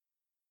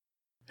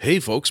Hey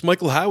folks,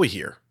 Michael Howie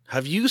here.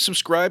 Have you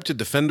subscribed to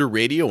Defender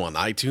Radio on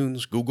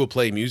iTunes, Google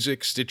Play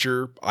Music,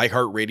 Stitcher,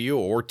 iHeartRadio,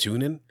 or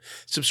TuneIn?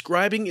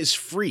 Subscribing is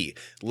free,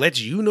 lets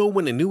you know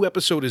when a new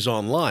episode is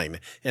online,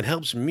 and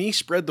helps me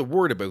spread the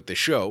word about the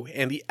show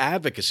and the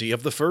advocacy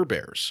of the fur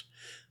bears.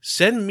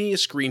 Send me a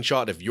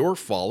screenshot of your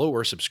follow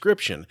or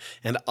subscription,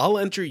 and I'll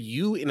enter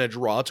you in a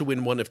draw to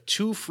win one of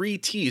 2 free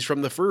tees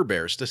from the Fur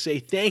Bears to say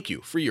thank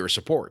you for your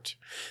support.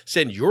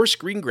 Send your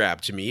screen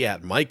grab to me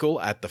at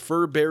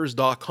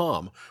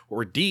michael@thefurbears.com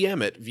or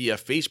DM it via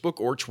Facebook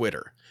or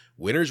Twitter.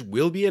 Winners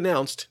will be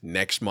announced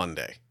next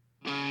Monday.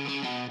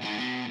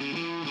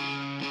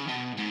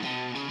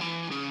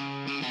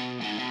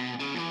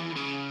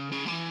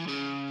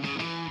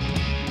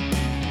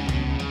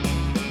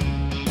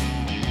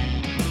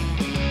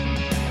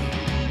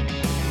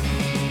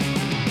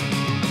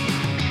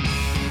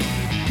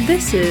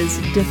 This is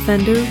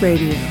Defender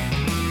Radio.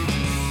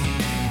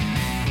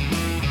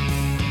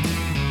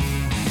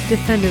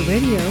 Defender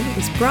Radio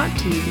is brought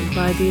to you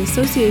by the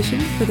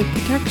Association for the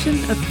Protection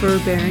of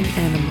Fur-Bearing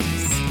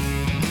Animals.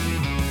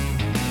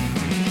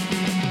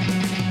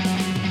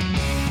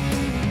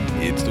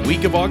 It's the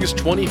week of August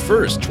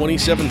 21st,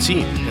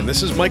 2017, and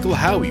this is Michael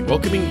Howie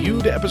welcoming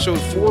you to episode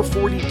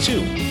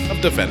 442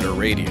 of Defender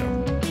Radio.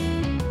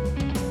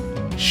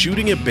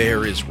 Shooting a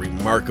bear is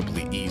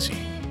remarkably easy.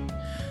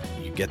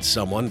 Get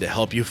someone to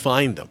help you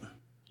find them.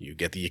 You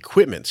get the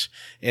equipment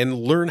and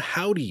learn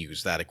how to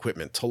use that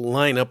equipment to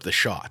line up the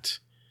shot.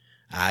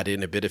 Add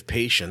in a bit of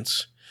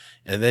patience,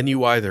 and then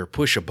you either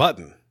push a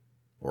button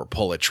or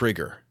pull a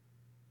trigger.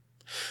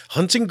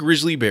 Hunting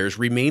grizzly bears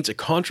remains a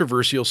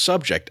controversial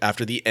subject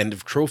after the end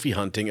of trophy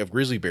hunting of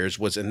grizzly bears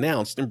was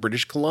announced in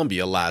British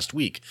Columbia last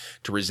week,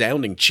 to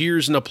resounding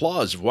cheers and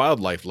applause of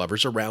wildlife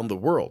lovers around the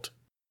world.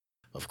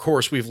 Of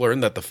course, we've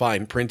learned that the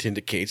fine print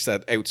indicates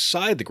that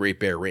outside the Great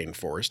Bear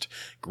Rainforest,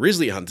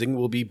 grizzly hunting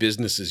will be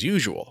business as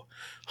usual.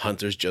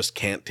 Hunters just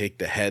can't take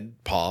the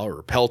head, paw,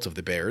 or pelt of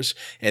the bears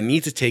and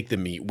need to take the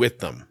meat with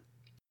them.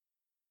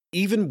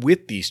 Even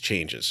with these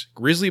changes,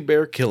 grizzly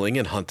bear killing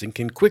and hunting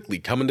can quickly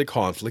come into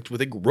conflict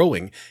with a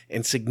growing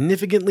and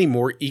significantly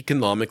more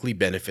economically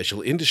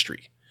beneficial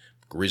industry: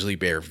 grizzly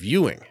bear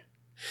viewing.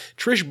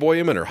 Trish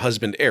Boyum and her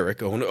husband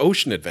Eric own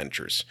Ocean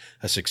Adventures,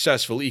 a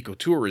successful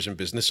ecotourism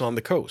business on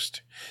the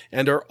coast,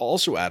 and are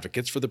also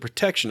advocates for the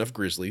protection of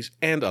grizzlies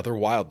and other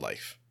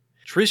wildlife.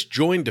 Trish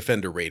joined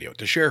Defender Radio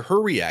to share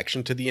her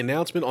reaction to the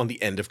announcement on the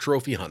end of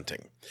trophy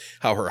hunting,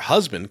 how her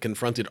husband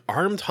confronted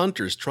armed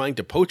hunters trying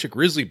to poach a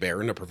grizzly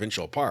bear in a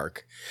provincial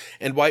park,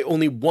 and why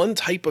only one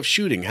type of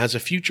shooting has a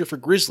future for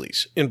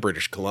grizzlies in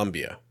British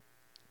Columbia.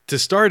 To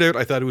start out,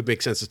 I thought it would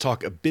make sense to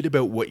talk a bit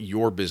about what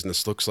your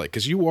business looks like,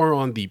 because you are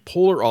on the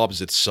polar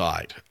opposite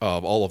side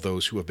of all of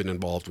those who have been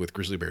involved with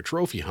grizzly bear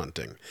trophy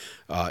hunting,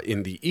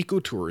 in the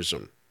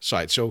ecotourism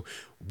side. So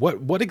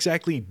what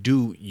exactly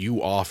do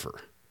you offer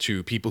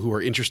to people who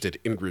are interested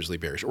in grizzly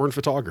bears or in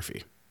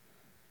photography?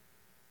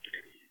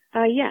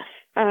 Yes.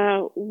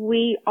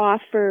 We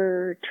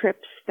offer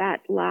trips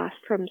that last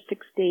from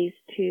 6 days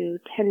to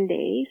 10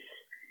 days.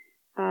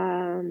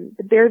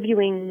 The bear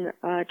viewing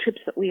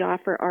trips that we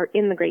offer are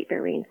in the Great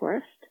Bear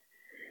Rainforest.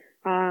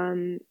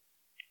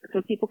 So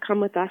people come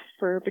with us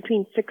for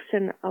between 6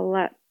 and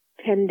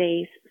 10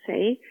 days,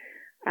 say.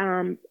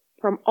 The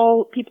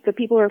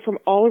people are from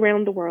all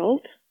around the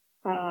world.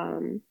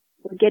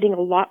 We're getting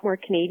a lot more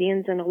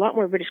Canadians and a lot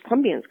more British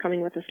Columbians coming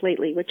with us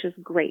lately, which is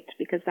great,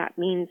 because that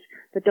means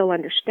that they'll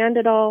understand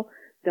it all,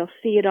 they'll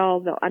see it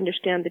all, they'll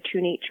understand the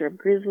true nature of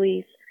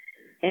grizzlies,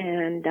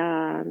 and,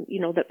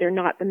 that they're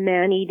not the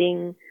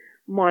man-eating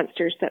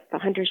monsters that the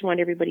hunters want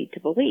everybody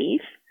to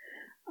believe,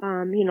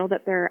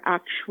 that they're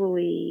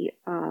actually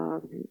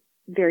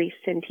very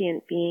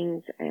sentient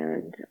beings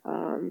and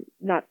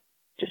not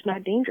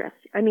dangerous.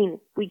 I mean,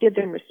 we give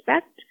them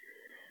respect,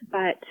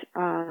 but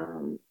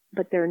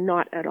they're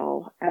not at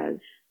all as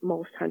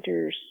most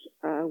hunters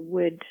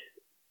would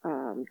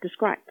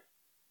describe.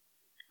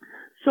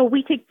 So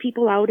we take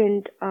people out,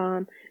 and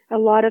a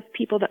lot of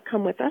people that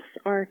come with us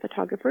are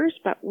photographers,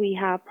 but we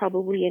have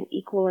probably an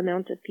equal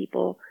amount of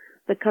people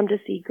that come to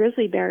see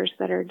grizzly bears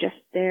that are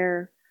just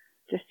there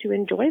just to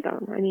enjoy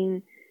them. I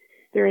mean,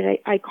 they're an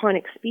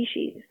iconic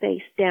species.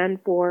 They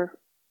stand for,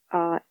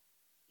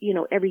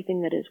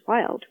 everything that is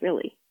wild,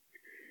 really.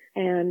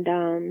 And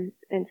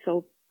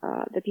so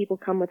the people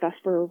come with us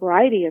for a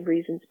variety of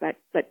reasons, but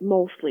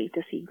mostly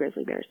to see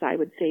grizzly bears. I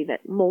would say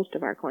that most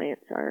of our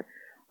clients are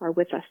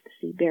with us to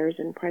see bears,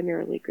 and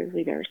primarily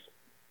grizzly bears.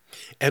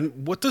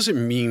 And what does it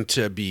mean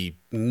to be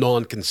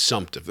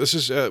non-consumptive? This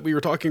is, we were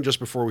talking just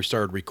before we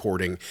started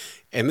recording,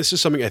 and this is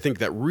something I think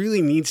that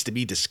really needs to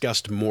be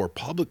discussed more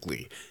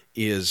publicly,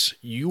 is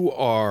you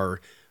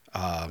are,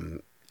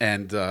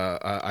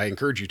 I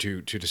encourage you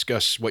to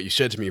discuss what you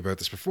said to me about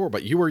this before,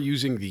 but you are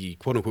using the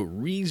quote-unquote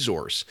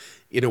resource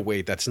in a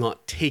way that's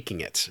not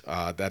taking it,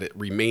 that it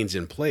remains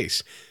in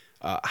place.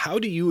 How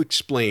do you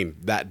explain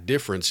that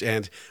difference,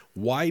 and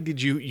why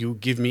did you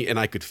give me, and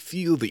I could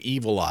feel the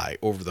evil eye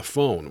over the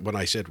phone when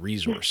I said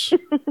resource?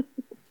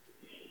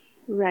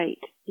 Right,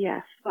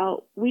 yes.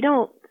 Well, we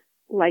don't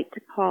like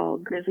to call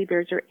grizzly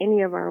bears or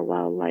any of our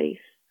wildlife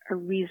a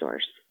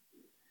resource.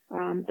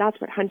 That's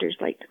what hunters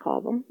like to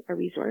call them, a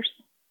resource.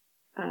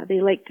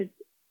 They like to,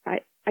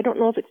 I don't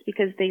know if it's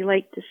because they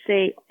like to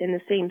say in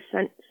the same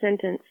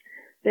sentence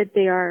that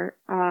they are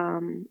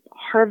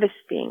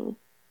harvesting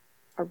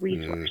a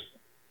resource.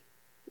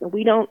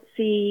 We don't,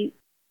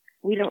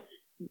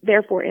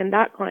 therefore in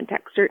that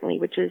context certainly,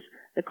 which is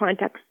the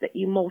context that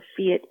you most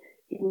see it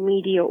in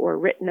media or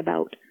written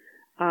about,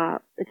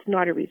 it's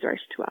not a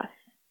resource to us.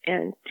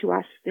 And to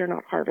us, they're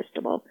not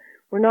harvestable.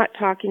 We're not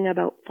talking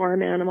about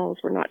farm animals.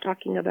 We're not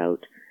talking about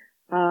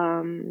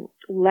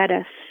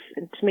lettuce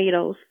and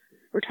tomatoes.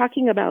 We're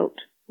talking about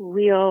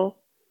real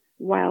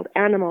wild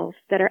animals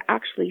that are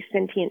actually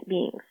sentient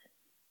beings.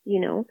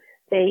 You know,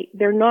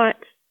 they're not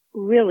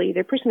really,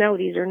 their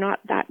personalities are not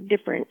that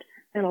different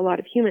than a lot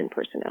of human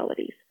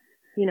personalities.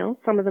 You know,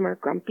 some of them are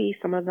grumpy,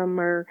 some of them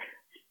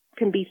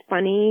can be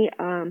funny.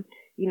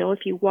 You know,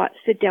 if you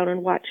sit down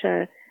and watch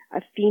a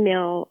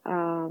female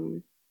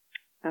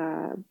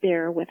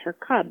bear with her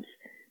cubs.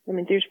 I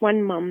mean, there's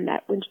one mom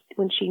that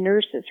when she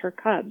nurses her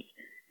cubs,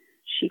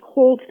 she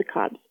holds the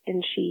cubs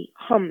and she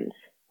hums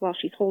while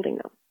she's holding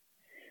them.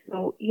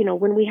 So, you know,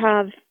 when we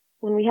have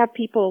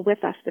people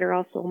with us that are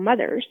also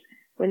mothers,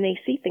 when they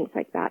see things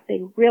like that, they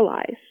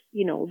realize,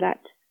 you know, that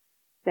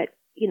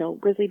you know,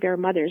 grizzly bear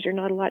mothers are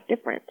not a lot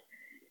different.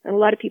 And a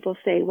lot of people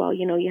say, well,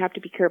 you know, you have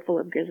to be careful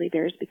of grizzly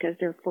bears because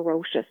they're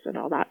ferocious and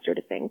all that sort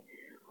of thing.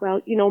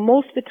 Well, you know,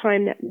 most of the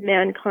time that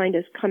mankind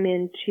has come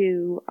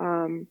into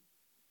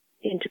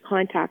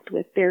contact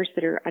with bears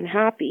that are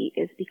unhappy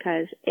is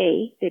because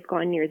A, they've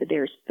gone near the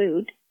bear's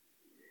food.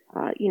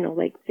 You know,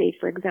 like say,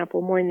 for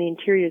example, more in the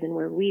interior than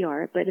where we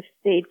are. But if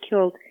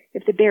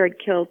the bear had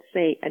killed,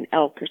 say, an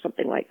elk or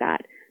something like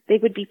that, they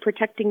would be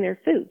protecting their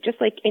food,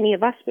 just like any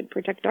of us would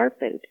protect our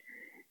food.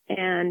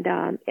 And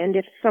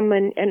if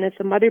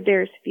the mother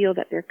bears feel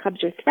that their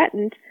cubs are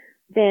threatened,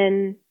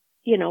 then,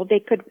 you know,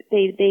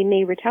 they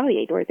may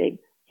retaliate or they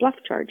bluff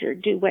charge or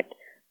do what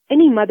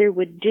any mother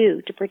would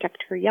do to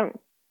protect her young.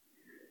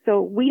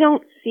 So we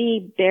don't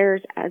see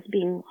bears as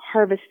being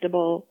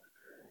harvestable,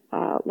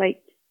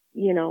 like,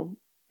 you know,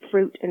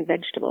 fruit and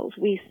vegetables.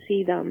 We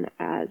see them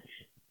as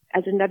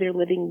another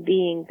living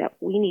being that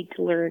we need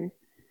to learn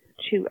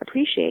to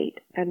appreciate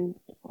and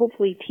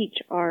hopefully teach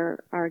our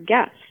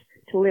guests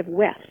to live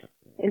with.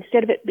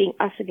 Instead of it being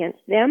us against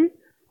them,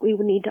 we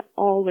would need to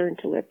all learn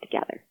to live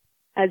together,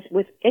 as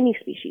with any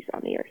species on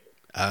the earth.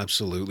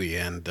 Absolutely.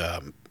 And,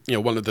 you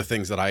know, one of the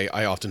things that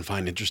I often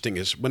find interesting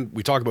is when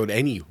we talk about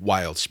any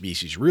wild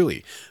species,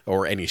 really,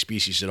 or any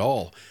species at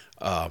all,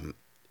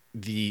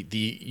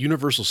 the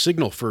universal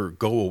signal for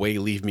go away,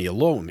 leave me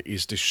alone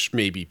is to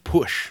maybe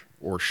push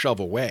or shove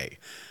away.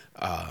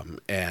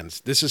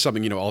 And this is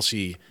something, you know, I'll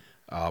see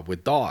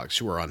with dogs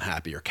who are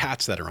unhappy or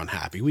cats that are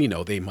unhappy. We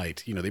know they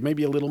might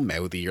be a little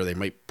mouthy or they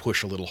might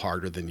push a little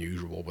harder than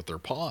usual with their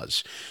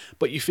paws.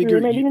 But you figure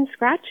they might even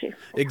scratch you.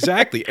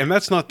 Exactly. And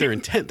that's not their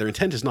intent. Their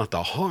intent is not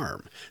to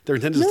harm. Their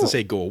intent is to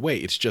say go away.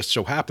 It's just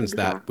so happens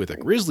that with a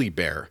grizzly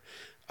bear,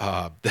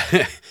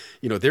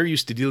 you know, they're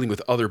used to dealing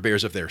with other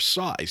bears of their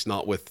size,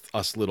 not with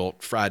us little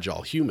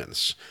fragile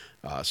humans.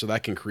 So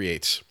that can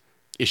create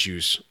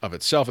issues of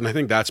itself. And I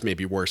think that's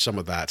maybe where some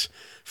of that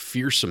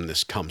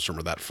fearsomeness comes from,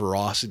 or that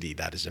ferocity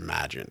that is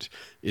imagined,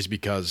 is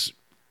because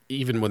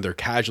even when they're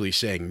casually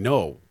saying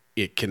no,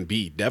 it can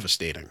be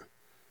devastating.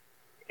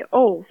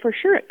 Oh, for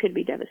sure it could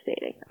be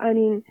devastating. I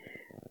mean,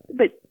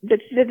 but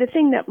the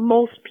thing that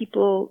most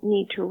people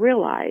need to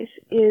realize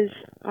is,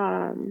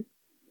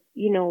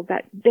 you know,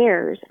 that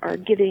bears are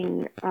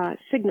giving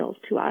signals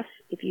to us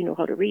if you know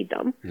how to read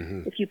them,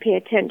 if you pay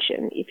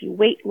attention, if you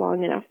wait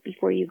long enough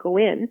before you go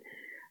in,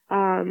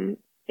 and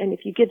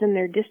if you give them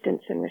their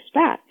distance and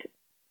respect,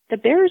 the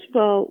bears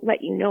will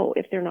let you know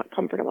if they're not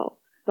comfortable.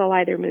 They'll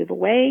either move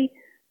away.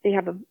 They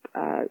have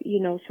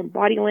you know, some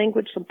body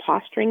language, some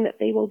posturing that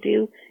they will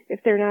do if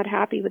they're not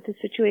happy with the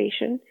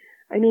situation.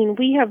 I mean,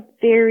 we have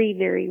very,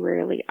 very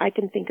rarely, I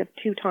can think of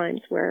 2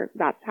 times where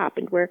that's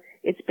happened, where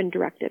it's been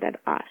directed at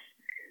us.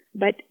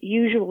 But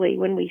usually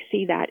when we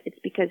see that, it's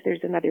because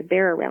there's another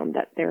bear around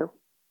that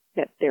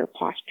they're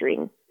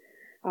posturing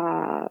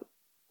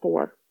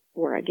for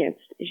or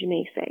against, as you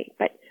may say.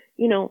 But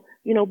you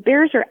know,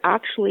 bears are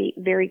actually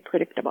very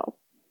predictable.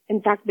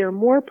 In fact, they're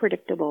more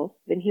predictable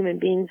than human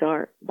beings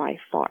are by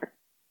far.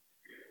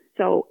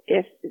 So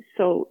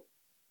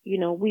you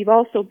know, we've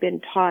also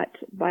been taught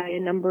by a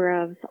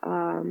number of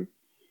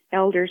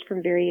elders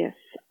from various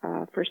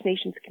First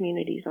Nations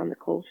communities on the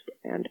coast,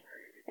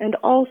 and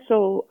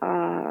also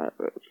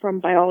from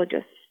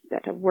biologists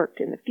that have worked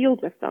in the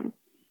field with them,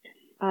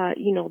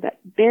 you know, that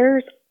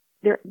bears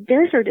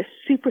are just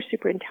super,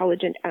 super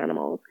intelligent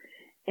animals,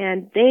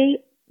 and they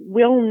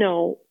will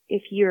know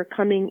if you're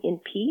coming in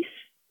peace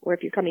or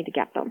if you're coming to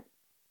get them.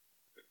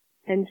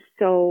 And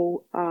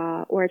so,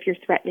 or if you're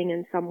threatening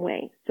in some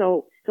way.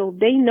 So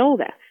they know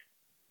this.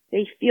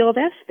 They feel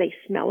this. They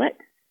smell it.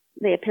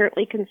 They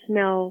apparently can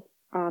smell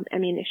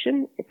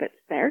ammunition if it's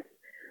there.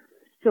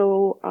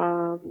 So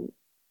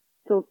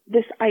So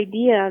this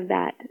idea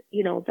that,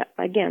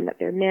 that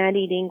they're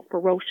man-eating,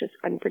 ferocious,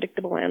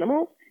 unpredictable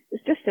animals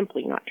is just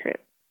simply not true.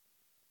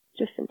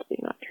 Just simply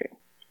not true.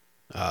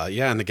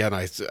 And again,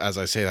 as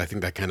I say, I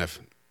think that kind of,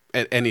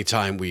 at any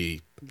time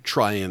we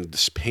try and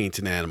paint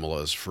an animal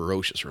as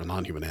ferocious or a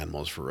non-human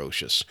animal as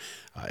ferocious,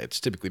 it's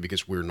typically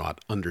because we're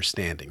not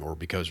understanding or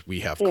because we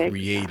have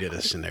created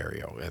a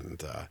scenario.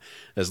 And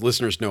as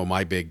listeners know,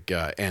 my big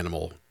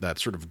animal that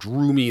sort of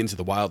drew me into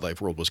the wildlife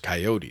world was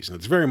coyotes, and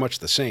it's very much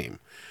the same.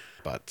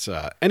 But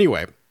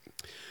anyway,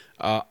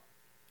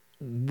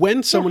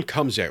 when someone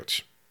comes out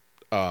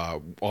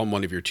on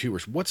one of your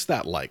tours, what's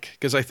that like?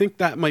 Because I think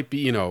that might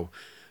be,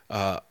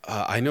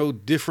 I know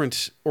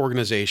different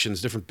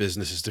organizations, different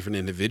businesses, different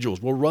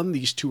individuals will run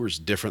these tours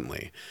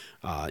differently.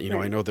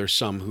 I know there's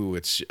some who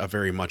it's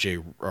very much a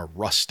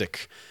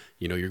rustic,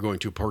 you're going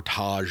to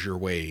portage your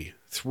way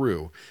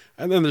through.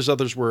 And then there's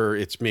others where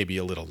it's maybe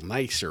a little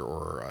nicer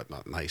or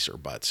not nicer,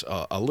 but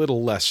a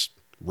little less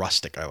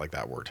rustic. I like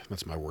that word.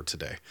 That's my word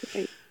today.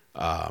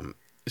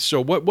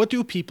 So what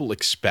do people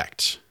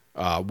expect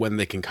when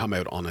they can come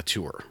out on a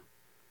tour?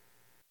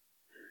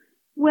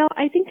 Well,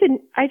 I think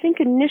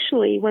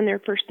initially when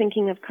they're first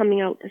thinking of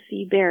coming out to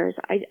see bears,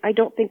 I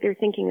don't think they're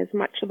thinking as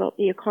much about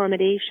the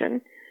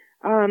accommodation.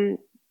 Our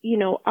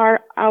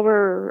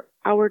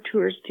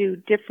tours do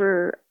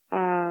differ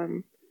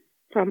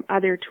from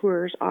other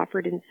tours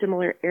offered in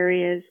similar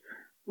areas,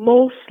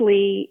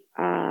 mostly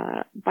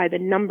by the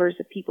numbers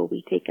of people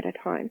we take at a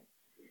time.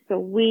 So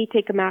we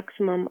take a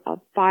maximum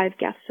of 5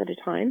 guests at a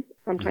time.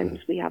 Sometimes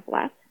we have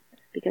less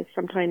because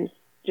sometimes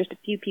just a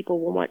few people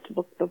will want to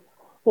book the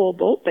whole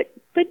boat, but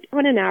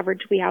on an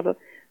average we have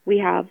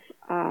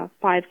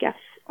 5 guests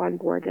on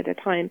board at a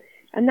time,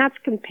 and that's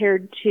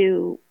compared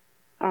to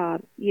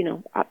up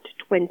to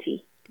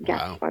 20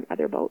 guests on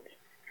other boats.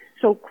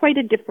 So quite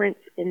a difference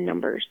in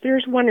numbers.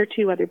 There's 1 or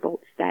 2 other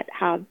boats that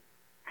have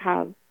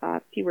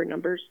fewer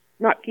numbers,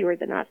 not fewer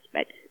than us,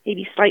 but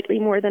maybe slightly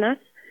more than us,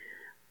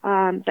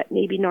 but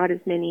maybe not as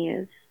many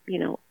as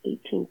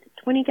 18 to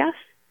 20 guests.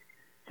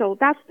 So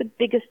that's the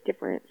biggest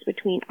difference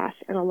between us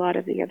and a lot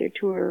of the other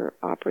tour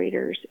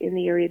operators in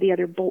the area, the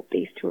other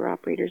boat-based tour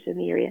operators in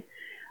the area.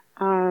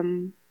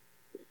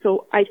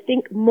 So I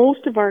think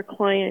most of our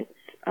clients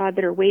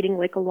that are waiting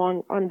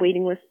on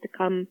waiting lists to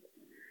come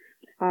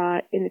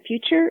in the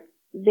future,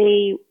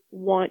 they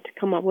want to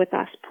come up with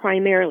us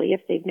primarily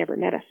if they've never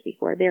met us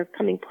before. They're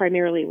coming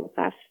primarily with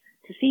us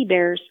to see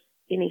bears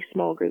in a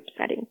small group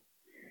setting.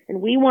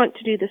 And we want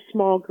to do the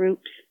small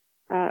groups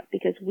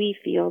because we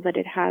feel that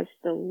it has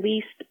the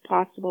least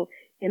possible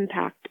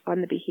impact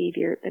on the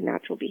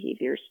natural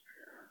behaviors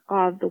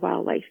of the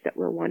wildlife that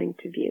we're wanting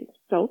to view.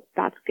 So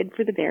that's good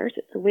for the bears.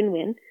 It's a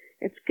win-win.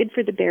 It's good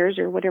for the bears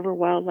or whatever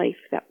wildlife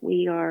that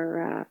we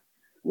are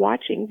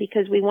watching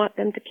because we want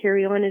them to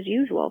carry on as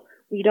usual.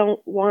 We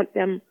don't want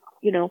them,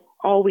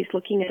 always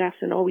looking at us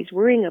and always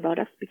worrying about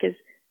us because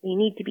they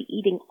need to be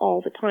eating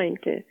all the time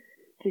to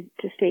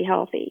stay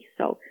healthy.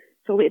 So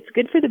it's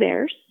good for the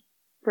bears,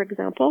 for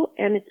example,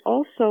 and it's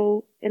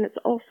also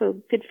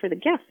good for the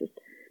guests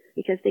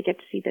because they get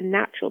to see the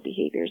natural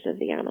behaviors of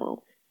the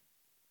animals.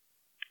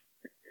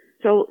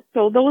 So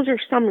those are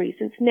some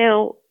reasons.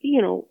 Now,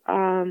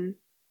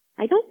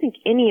 I don't think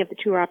any of the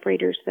tour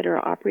operators that are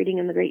operating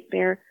in the Great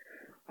Bear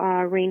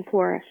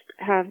Rainforest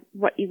have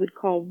what you would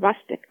call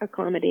rustic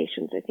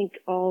accommodations. I think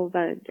all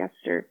the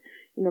guests are,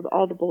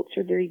 all the boats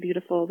are very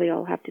beautiful. They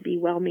all have to be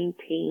well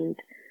maintained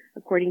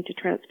according to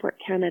Transport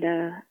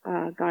Canada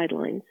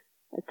guidelines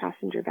as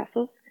passenger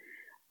vessels.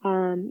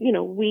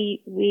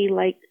 We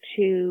like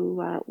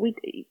to,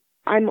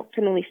 I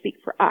can only speak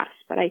for us,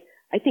 but I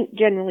think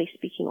generally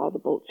speaking, all the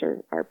boats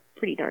are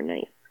pretty darn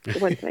nice. The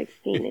ones that I've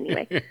seen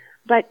anyway.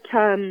 But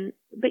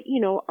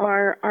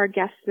our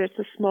guests, it's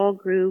a small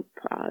group,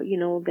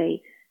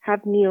 they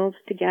have meals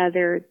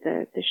together.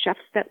 The chefs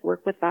that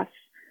work with us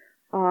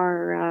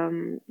are,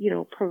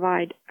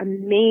 provide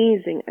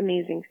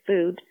amazing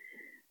food,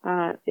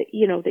 that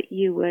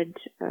you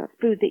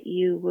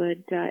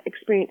would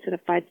experience at a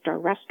 5-star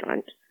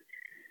restaurant.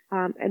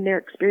 And they're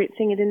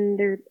experiencing it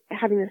they're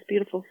having this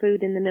beautiful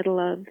food in the middle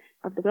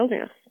of the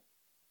wilderness.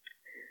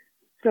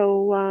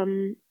 So,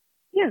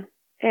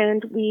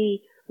 and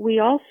we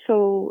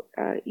also,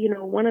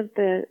 one of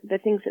the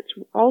things that's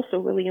also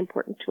really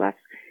important to us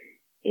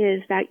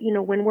is that,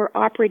 when we're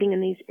operating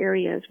in these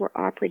areas, we're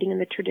operating in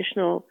the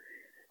traditional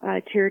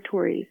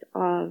territories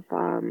of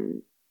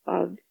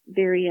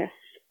various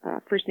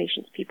First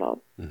Nations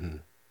people. Mm-hmm.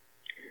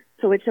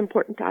 So it's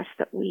important to us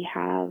that we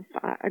have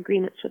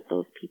agreements with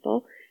those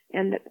people,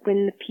 and that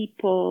when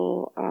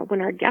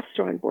our guests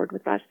are on board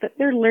with us, that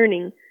they're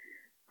learning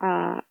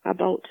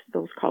about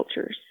those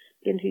cultures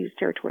in whose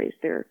territories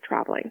they're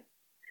traveling.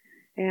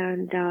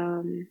 And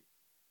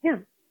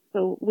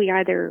so we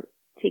either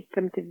take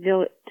them to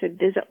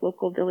visit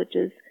local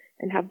villages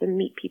and have them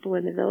meet people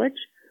in the village,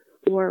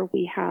 or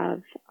we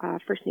have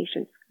First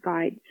Nations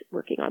guides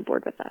working on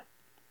board with us.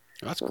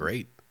 That's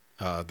great.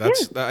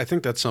 I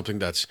think that's something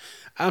that's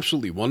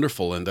absolutely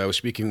wonderful. And I was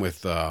speaking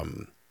with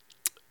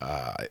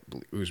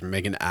it was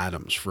Megan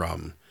Adams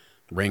from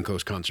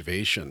Raincoast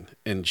Conservation,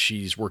 and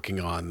she's working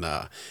on,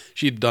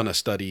 she'd done a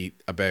study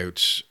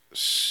about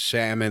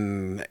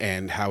salmon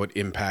and how it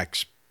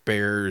impacts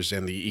bears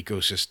and the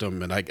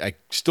ecosystem, and I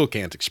still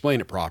can't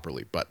explain it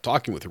properly, but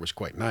talking with her was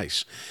quite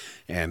nice.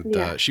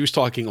 And she was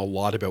talking a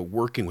lot about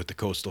working with the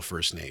coastal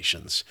First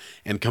Nations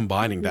and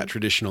combining that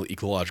traditional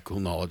ecological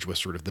knowledge with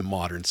sort of the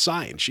modern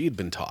science she had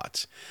been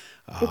taught.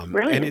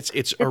 And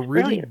it's a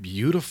really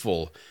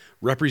beautiful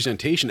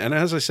representation. And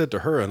as I said to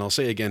her, and I'll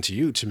say again to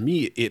you, to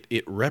me,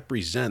 it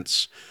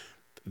represents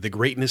the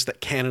greatness that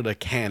Canada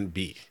can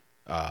be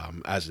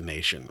as a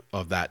nation,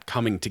 of that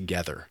coming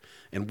together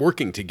and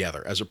working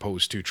together as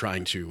opposed to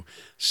trying to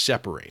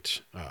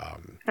separate.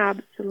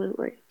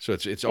 Absolutely. So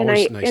it's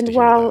always nice to hear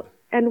that.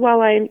 And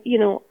while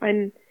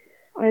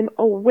I'm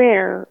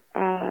aware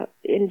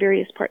in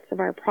various parts of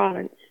our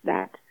province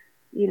that,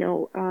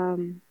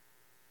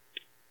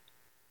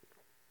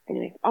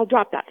 anyway, I'll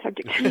drop that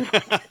subject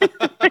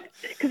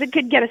because it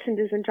could get us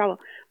into some trouble.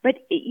 But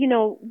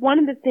one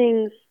of the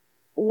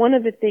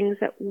things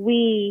that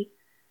we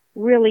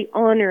really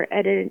honor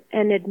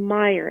and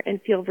admire and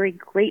feel very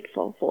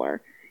grateful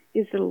for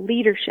is the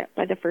leadership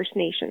by the First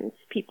Nations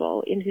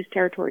people in whose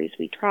territories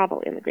we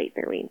travel in the Great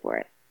Bear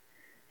Rainforest.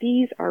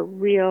 These are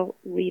real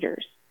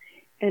leaders,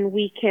 and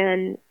we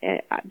can.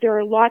 There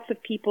are lots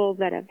of people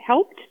that have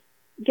helped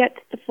get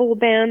the full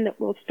ban that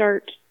will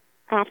start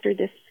after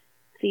this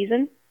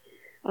season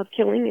of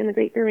killing in the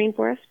Great Bear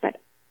Rainforest. But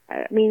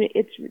I mean,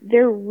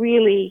 they're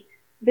really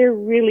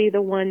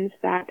the ones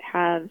that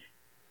have,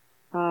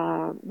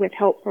 with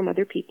help from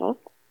other people,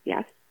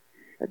 yes,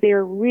 but they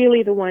are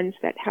really the ones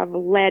that have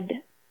led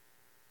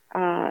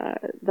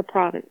the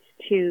province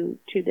to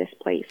this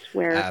place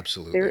where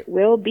there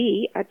will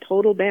be a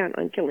total ban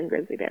on killing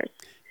grizzly bears.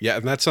 Yeah,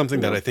 and that's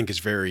something that I think is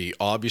very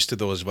obvious to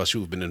those of us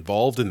who have been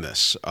involved in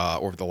this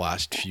over the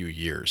last few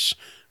years.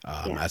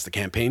 As the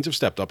campaigns have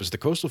stepped up, as the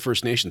coastal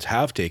First Nations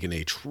have taken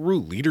a true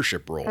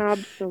leadership role.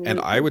 Absolutely. And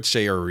I would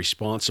say are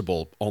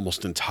responsible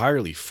almost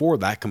entirely for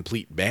that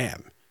complete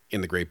ban in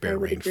the Great Bear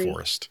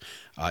Rainforest.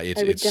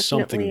 It's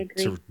something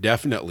to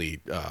definitely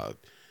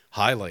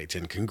highlight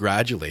and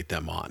congratulate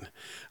them on.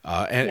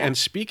 And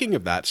speaking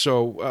of that,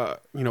 so,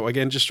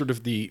 again, just sort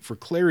of for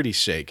clarity's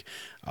sake,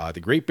 the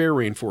Great Bear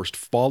Rainforest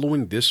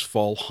following this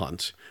fall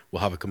hunt will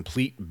have a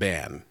complete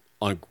ban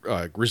on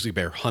grizzly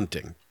bear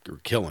hunting or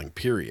killing,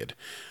 period.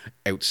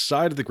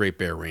 Outside of the Great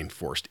Bear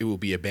Rainforest, it will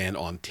be a ban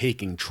on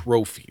taking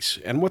trophies.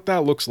 And what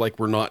that looks like,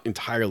 we're not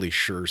entirely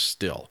sure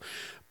still.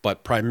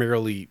 But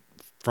primarily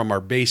from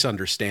our base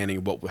understanding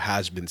of what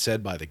has been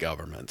said by the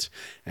government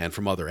and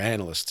from other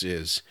analysts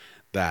is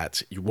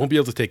that you won't be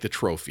able to take the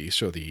trophy,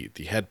 so the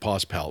head,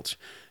 paws, pelt.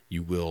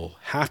 You will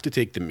have to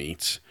take the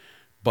meat,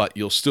 but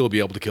you'll still be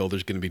able to kill.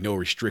 There's going to be no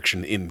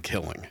restriction in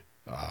killing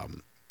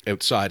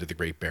outside of the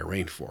Great Bear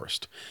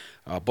Rainforest.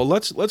 But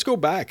let's go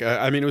back.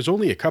 I mean, it was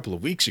only a couple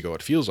of weeks ago.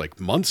 It feels like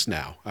months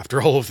now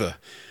after all of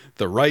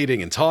the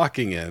writing and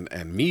talking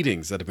and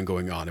meetings that have been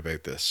going on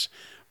about this.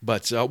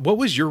 But what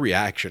was your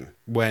reaction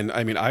when,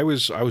 I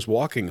was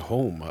walking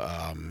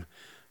home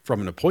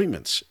from an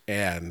appointment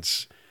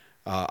and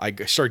I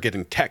started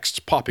getting texts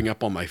popping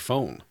up on my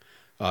phone.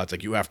 It's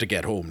like, you have to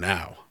get home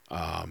now.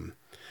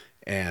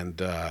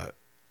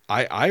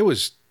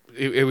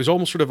 It was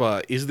almost sort of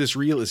a, is this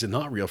real? Is it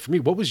not real? For me,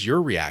 what was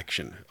your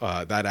reaction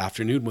that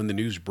afternoon when the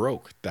news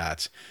broke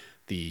that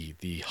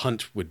the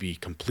hunt would be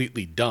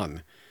completely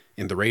done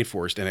in the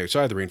rainforest, and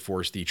outside the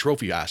rainforest, the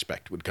trophy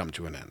aspect would come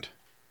to an end?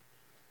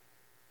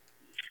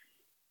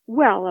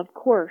 Well, of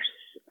course,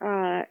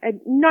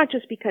 not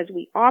just because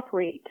we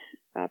operate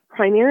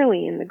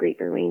primarily in the Great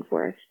Bear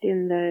Rainforest,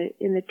 in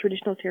the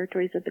traditional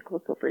territories of the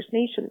coastal First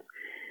Nations.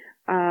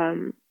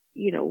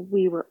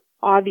 We were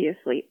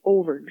obviously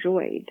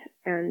overjoyed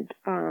and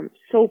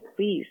so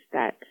pleased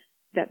that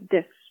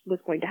this was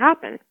going to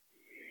happen.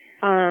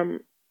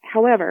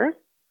 However,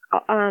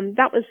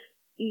 that was,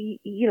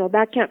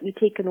 that can't be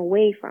taken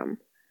away from.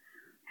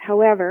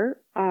 However,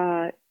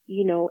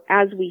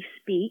 as we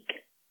speak,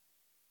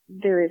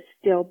 there is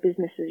still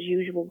business as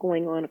usual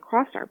going on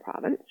across our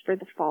province for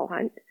the fall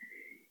hunt.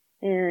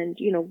 And,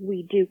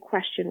 we do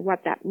question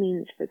what that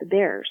means for the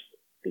bears,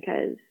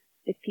 because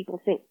if people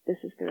think this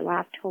is their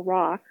last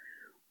hurrah,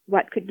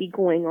 what could be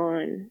going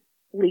on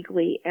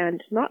legally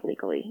and not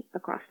legally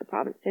across the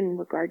province in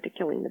regard to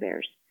killing the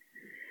bears?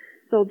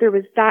 So there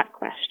was that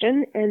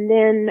question. And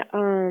then,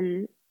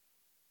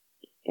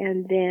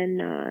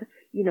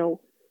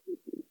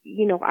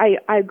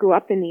 I grew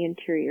up in the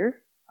interior.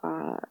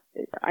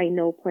 I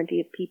know plenty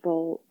of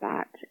people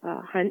that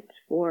hunt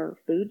for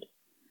food,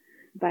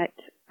 but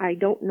I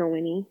don't know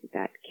any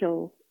that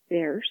kill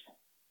bears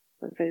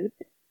for food.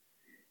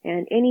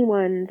 And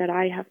anyone that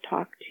I have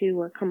talked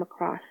to or come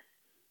across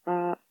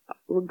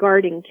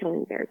regarding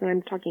killing bears, and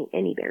I'm talking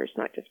any bears,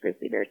 not just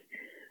grizzly bears,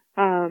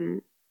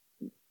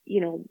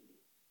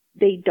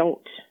 they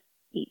don't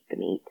eat the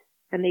meat,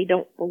 and they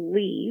don't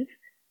believe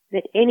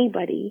that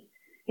anybody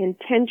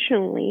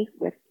intentionally,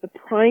 with the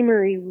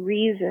primary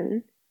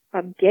reason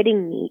of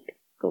getting meat,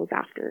 goes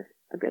after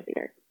a grizzly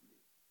bear.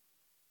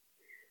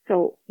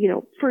 So,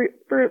 for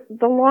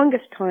the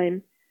longest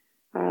time,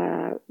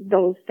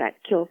 those that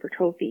kill for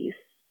trophies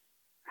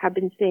have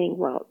been saying,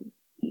 well,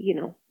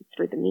 it's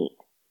for the meat.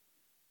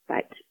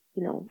 But,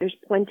 there's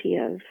plenty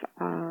of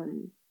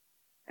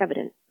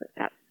evidence that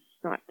that's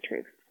not the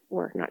truth,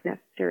 or not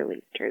necessarily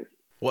the truth.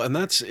 Well, and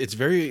it's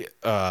very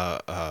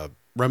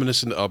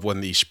reminiscent of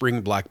when the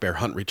spring black bear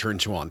hunt returned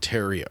to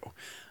Ontario.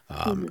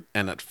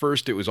 And at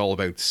first it was all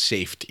about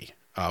safety.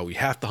 We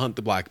have to hunt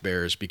the black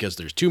bears because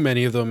there's too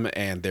many of them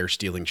and they're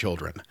stealing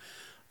children.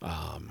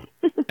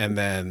 And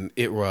then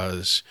it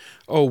was,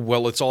 oh,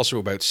 well, it's also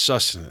about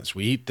sustenance.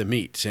 We eat the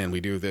meat and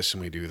we do this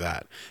and we do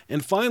that.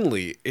 And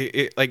finally,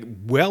 it like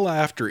well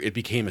after it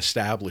became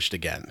established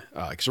again,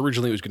 because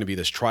originally it was going to be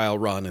this trial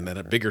run and then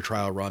a bigger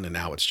trial run, and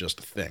now it's just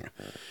a thing.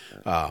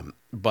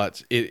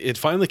 But it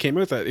finally came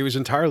out that it was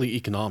entirely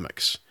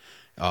economics,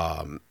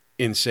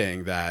 in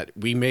saying that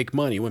we make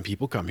money when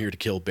people come here to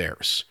kill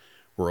bears.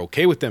 We're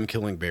okay with them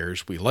killing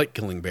bears. We like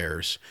killing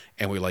bears,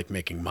 and we like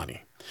making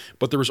money.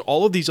 But there was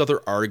all of these other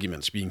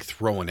arguments being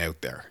thrown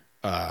out there,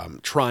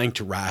 trying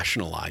to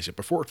rationalize it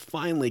before it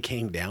finally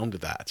came down to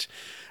that.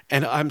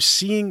 And I'm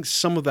seeing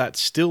some of that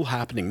still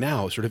happening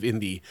now, sort of in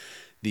the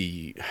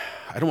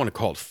I don't want to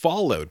call it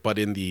fallout, but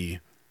in the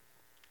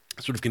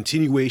sort of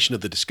continuation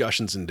of the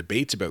discussions and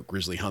debates about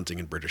grizzly hunting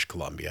in British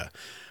Columbia.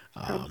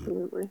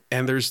 Absolutely.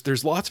 And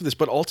there's lots of this,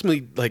 but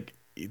ultimately, like,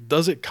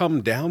 does it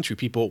come down to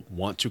people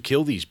want to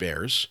kill these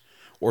bears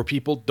or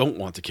people don't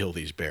want to kill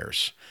these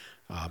bears?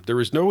 There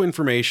was no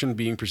information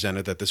being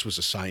presented that this was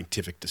a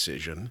scientific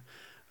decision.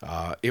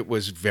 It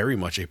was very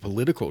much a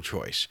political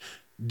choice.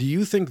 Do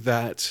you think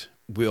that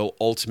will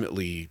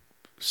ultimately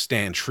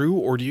stand true,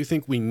 or do you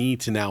think we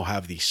need to now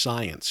have the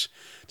science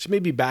to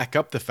maybe back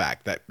up the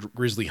fact that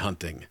grizzly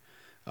hunting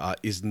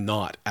is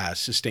not as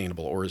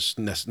sustainable or is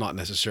not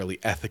necessarily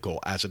ethical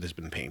as it has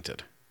been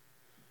painted?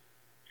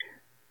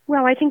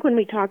 Well, I think when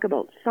we talk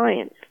about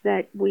science,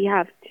 that we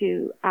have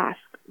to ask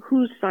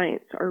whose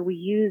science are we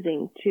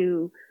using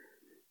to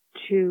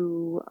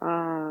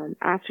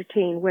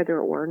ascertain whether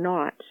or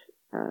not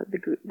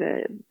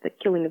the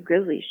killing of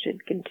grizzlies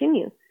should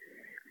continue.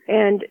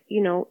 And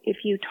if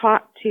you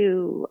talk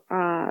to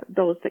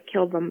those that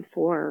kill them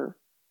for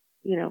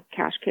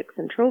cash kicks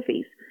and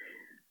trophies,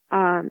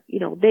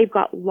 they've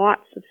got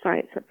lots of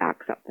science that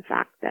backs up the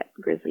fact that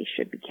grizzlies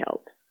should be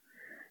killed.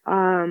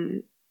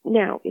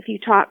 Now, if you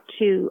talk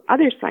to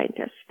other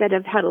scientists that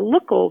have had a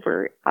look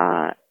over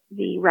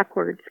the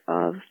records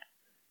of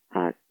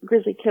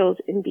grizzly kills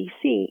in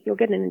BC, you'll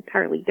get an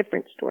entirely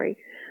different story.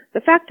 The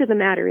fact of the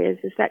matter is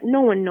that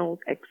no one knows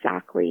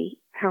exactly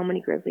how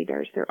many grizzly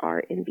bears there are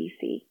in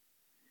BC.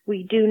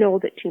 We do know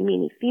that too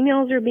many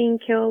females are being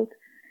killed,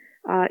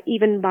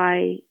 even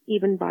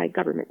by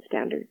government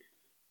standards.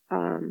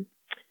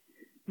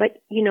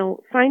 But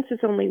science is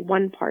only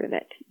one part of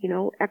it.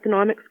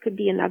 Economics could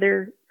be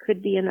another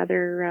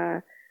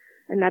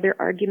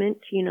argument.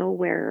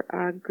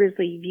 Where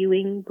grizzly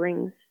viewing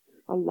brings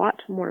a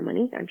lot more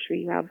money. I'm sure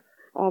you have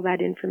all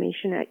that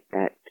information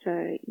at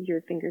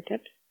your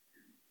fingertips,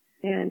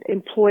 and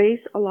employs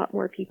a lot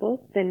more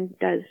people than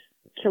does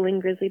killing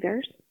grizzly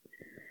bears.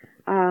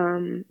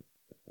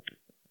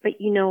 But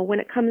when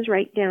it comes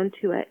right down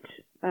to it,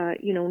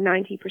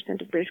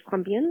 90% of British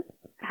Columbians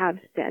have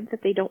said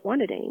that they don't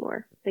want it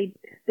anymore.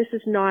 This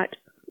is not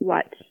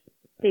what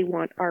they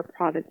want our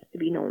province to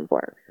be known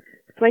for.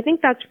 So I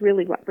think that's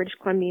really what British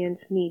Columbians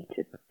need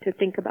to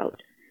think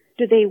about.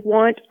 Do they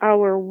want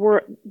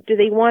do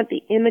they want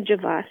the image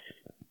of us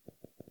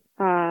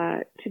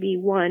to be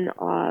one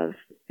of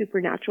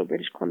supernatural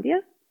British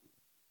Columbia,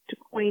 to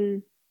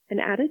coin an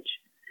adage?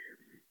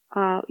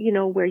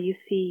 Where you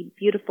see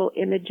beautiful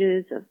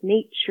images of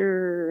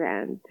nature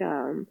and,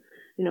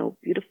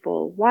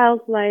 beautiful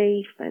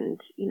wildlife, and,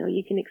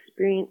 you can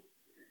experience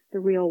the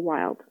real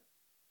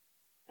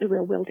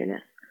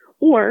wilderness.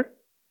 Or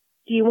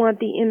do you want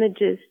the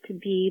images to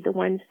be the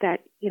ones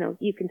that,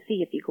 you can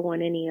see if you go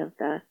on any of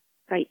the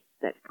sites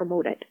that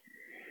promote it,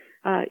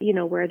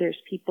 where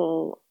there's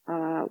people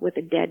with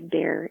a dead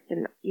bear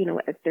and,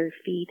 at their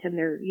feet, and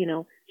they're,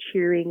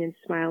 cheering and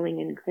smiling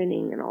and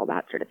grinning and all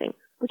that sort of thing.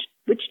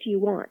 Which do you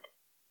want?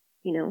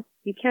 You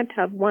can't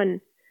have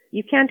one.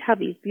 You can't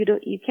have you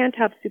can't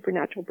have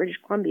supernatural British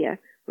Columbia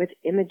with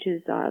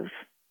images of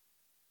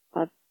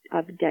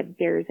dead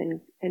bears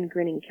and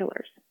grinning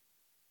killers.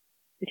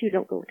 The two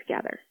don't go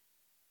together,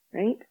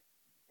 right?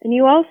 And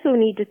you also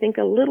need to think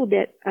a little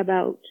bit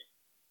about,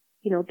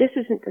 this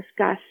isn't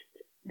discussed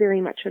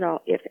very much at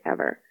all, if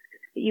ever.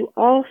 You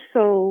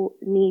also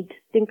need to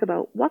think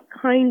about what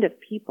kind of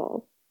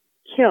people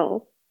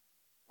kill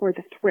for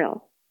the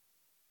thrill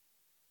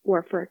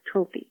or for a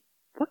trophy.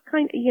 What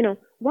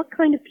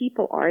kind of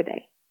people are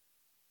they?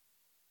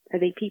 Are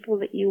they people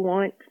that you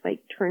want,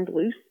 like, turned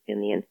loose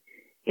in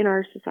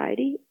our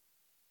society?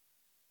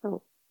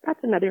 So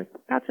that's another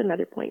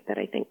point that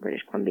I think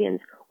British Columbians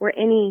or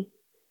any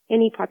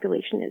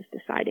population is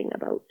deciding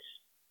about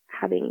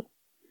having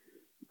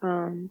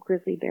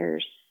grizzly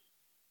bears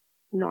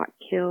not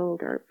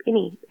killed, or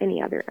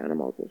any other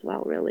animals as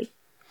well, really.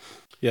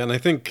 Yeah, and I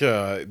think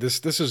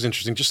this is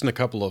interesting. Just in a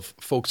couple of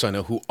folks I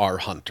know who are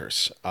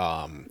hunters,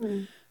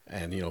 and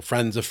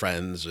friends of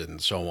friends,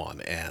 and so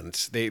on. And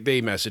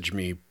they message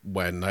me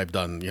when I've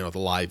done the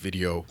live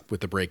video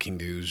with the breaking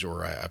news,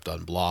 or I've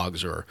done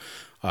blogs, or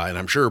and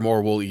I'm sure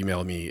more will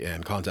email me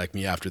and contact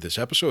me after this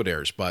episode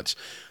airs. But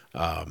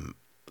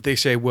they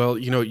say, well,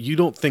 you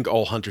don't think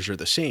all hunters are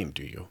the same,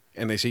 do you?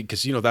 And they say,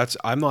 because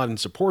I'm not in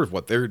support of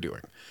what they're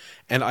doing.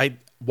 And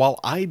while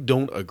I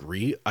don't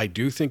agree, I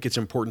do think it's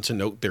important to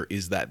note there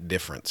is that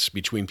difference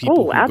between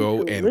people who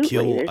go and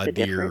kill a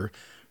deer,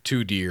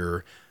 2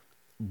 deer,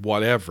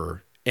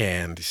 whatever,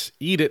 and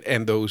eat it,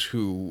 and those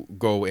who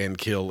go and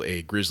kill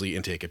a grizzly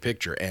and take a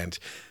picture. And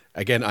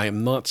again, I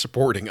am not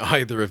supporting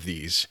either of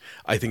these.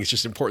 I think it's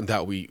just important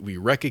that we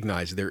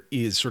recognize there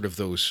is sort of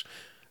those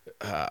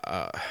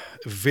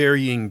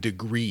varying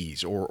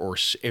degrees or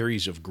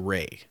areas of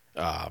gray.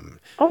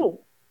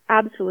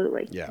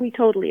 Absolutely. Yeah. We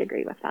totally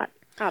agree with that.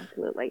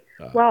 Absolutely.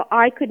 Well,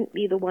 I couldn't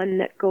be the one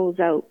that goes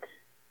out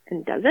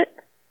and does it.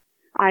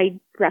 I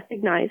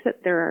recognize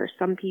that there are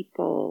some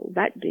people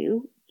that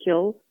do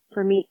kill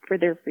for meat for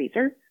their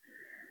freezer.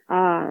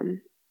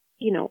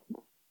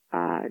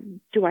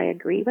 Do I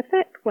agree with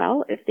it?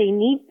 Well, if they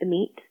need the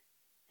meat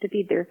to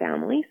feed their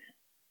families,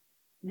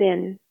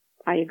 then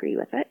I agree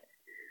with it.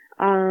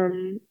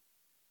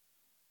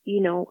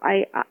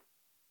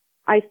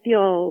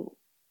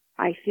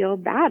 I feel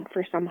bad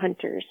for some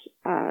hunters,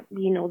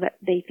 that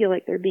they feel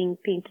like they're being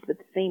painted with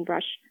the same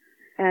brush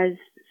as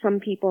some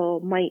people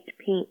might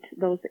paint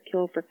those that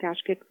kill for cash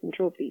kicks and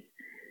trophies.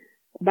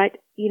 But,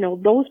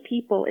 those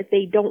people, if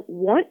they don't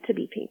want to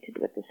be painted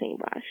with the same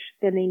brush,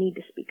 then they need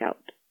to speak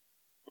out.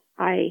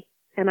 I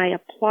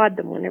applaud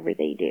them whenever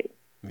they do.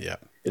 Yeah.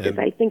 Because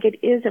I think it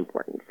is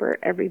important for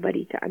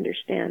everybody to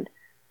understand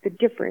the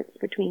difference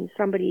between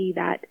somebody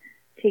that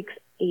takes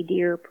a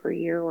deer per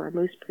year or a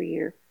moose per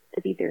year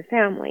to feed their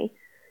family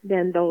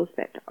than those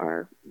that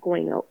are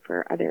going out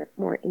for other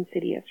more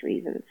insidious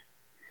reasons.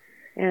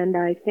 And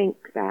I think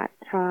that,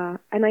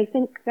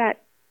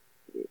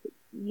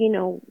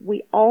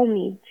 we all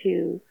need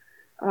to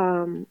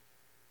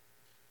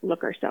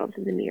look ourselves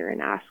in the mirror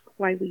and ask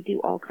why we do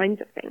all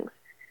kinds of things.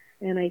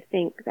 And I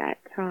think that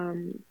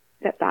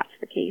that's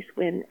the case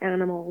when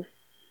animals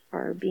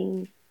are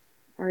being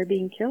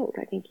killed.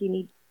 I think you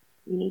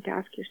need to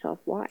ask yourself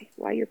why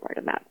you're part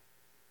of that.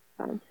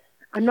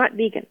 I'm not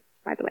vegan,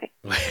 by the way.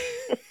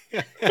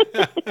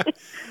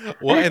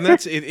 Well, and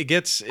that's it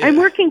gets. I'm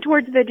working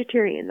towards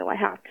vegetarian, though, I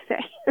have to say.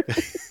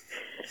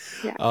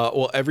 Yeah.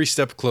 Well, every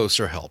step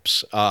closer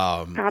helps.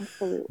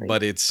 Absolutely.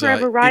 But it's for a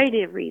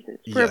variety of reasons.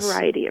 Yes.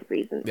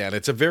 Yeah, and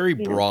it's a very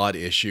broad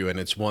issue, and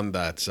it's one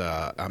that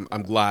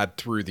I'm glad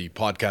through the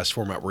podcast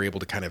format we're able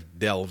to kind of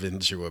delve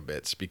into a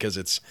bit,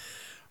 because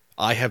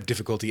I have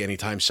difficulty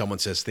anytime someone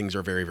says things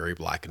are very, very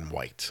black and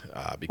white,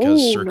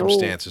 because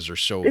circumstances are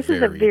so this very.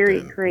 This is a very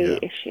thin. gray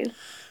issue.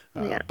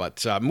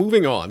 But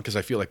moving on, because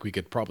I feel like we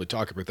could probably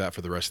talk about that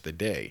for the rest of the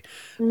day.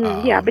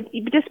 But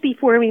just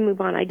before we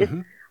move on,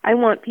 I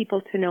want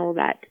people to know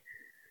that,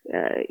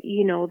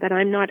 that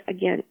I'm not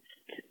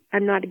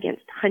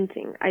against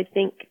hunting. I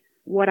think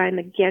what I'm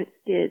against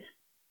is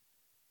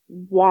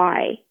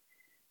why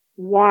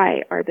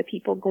are the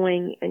people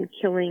going and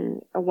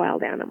killing a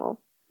wild animal?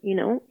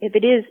 If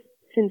it is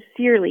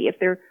sincerely, if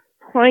their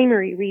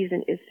primary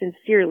reason is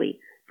sincerely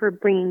for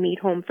bringing meat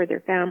home for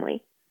their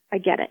family, I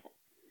get it.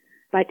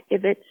 But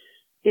if it's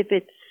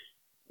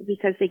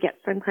because they get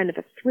some kind of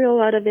a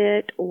thrill out of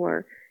it,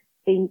 or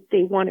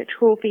they want a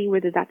trophy,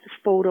 whether that's a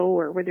photo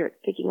or whether it's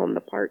taking home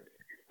the parts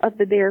of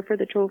the bear for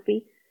the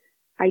trophy,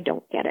 I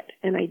don't get it.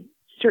 And I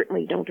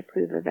certainly don't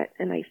approve of it.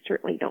 And I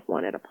certainly don't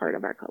want it a part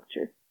of our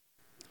culture.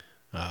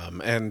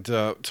 And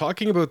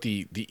talking about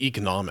the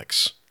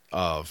economics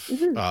of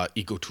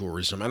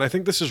ecotourism, and I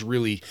think this is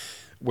really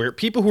where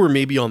people who are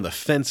maybe on the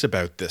fence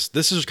about this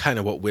is kind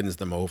of what wins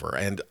them over.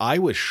 And I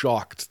was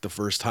shocked the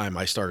first time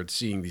I started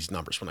seeing these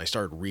numbers, when I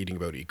started reading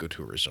about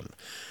ecotourism.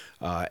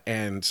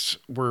 And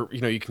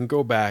you can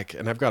go back,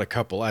 and I've got a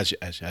couple, as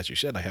you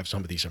said, I have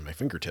some of these on my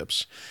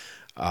fingertips.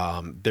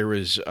 There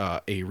is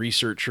a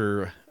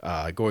researcher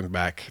going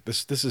back,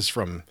 this is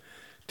from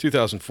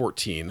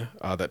 2014,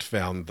 that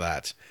found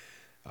that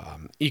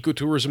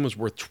ecotourism was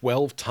worth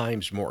 12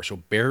 times more. So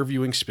bear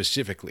viewing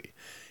specifically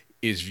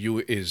is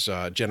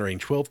generating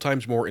 12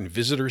 times more in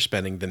visitor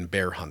spending than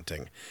bear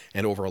hunting,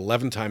 and over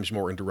 11 times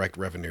more in direct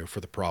revenue for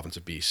the province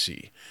of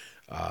BC.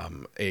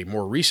 A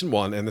more recent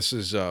one, and this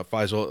is Dr.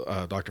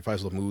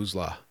 Faisal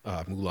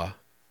Mullah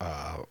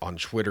on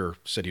Twitter,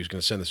 said he was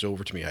going to send this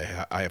over to me.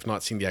 I have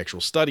not seen the actual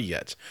study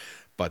yet,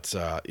 but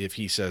if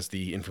he says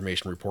the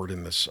information reported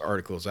in this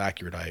article is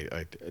accurate,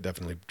 I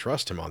definitely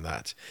trust him on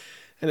that.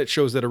 And it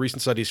shows that a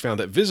recent study has found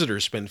that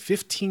visitors spend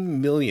 $15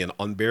 million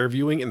on bear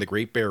viewing in the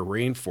Great Bear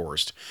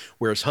Rainforest,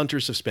 whereas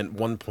hunters have spent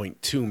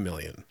 $1.2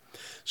 million.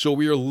 So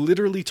we are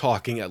literally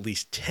talking at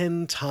least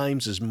 10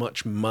 times as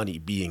much money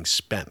being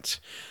spent.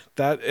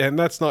 And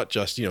that's not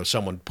just,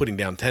 someone putting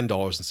down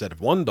 $10 instead of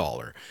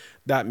 $1.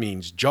 That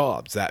means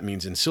jobs. That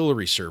means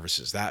ancillary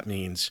services. That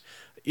means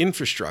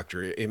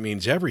infrastructure. It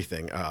means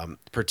everything,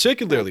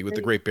 particularly with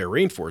the Great Bear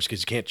Rainforest,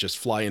 because you can't just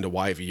fly into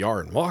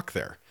YVR and walk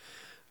there.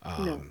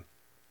 No.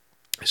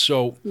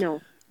 So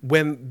No.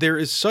 when there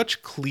is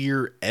such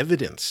clear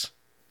evidence,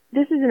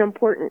 This is an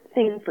important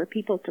thing for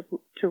people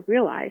to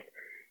realize,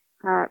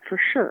 for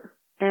sure.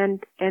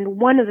 And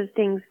one of the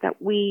things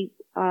that we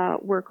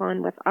work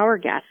on with our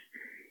guests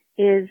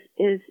is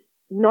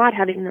not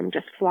having them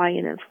just fly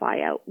in and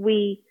fly out.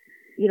 We,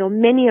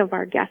 many of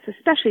our guests,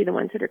 especially the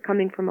ones that are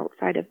coming from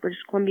outside of British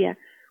Columbia,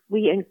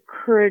 we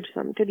encourage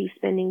them to be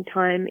spending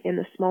time in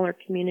the smaller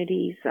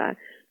communities.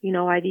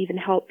 I've even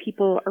helped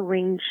people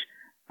arrange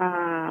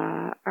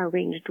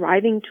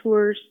driving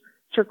tours,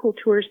 circle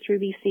tours through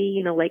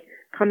BC, like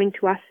coming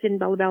to us in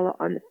Bella Bella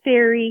on the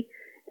ferry,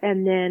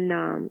 and then,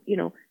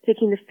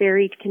 taking the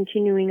ferry,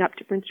 continuing up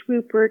to Prince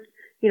Rupert,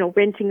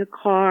 renting a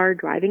car,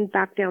 driving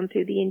back down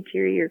through the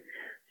interior.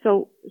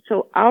 So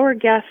our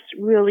guests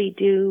really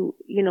do,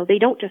 they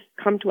don't just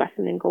come to us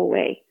and then go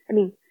away. I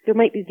mean, there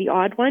might be the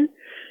odd one,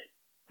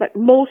 but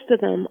most of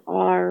them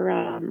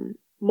are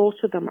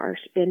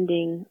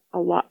spending a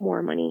lot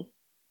more money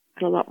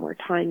and a lot more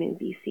time in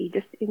BC,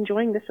 just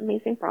enjoying this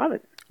amazing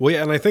province. Well,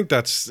 yeah, and I think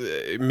that's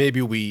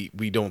maybe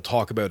we don't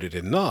talk about it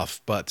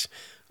enough, but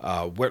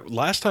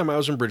last time I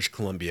was in British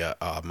Columbia,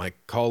 my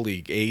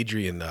colleague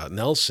Adrian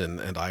Nelson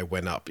and I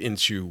went up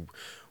into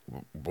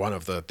one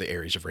of the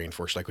areas of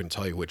rainforest. I couldn't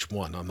tell you which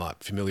one. I'm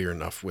not familiar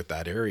enough with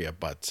that area,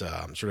 but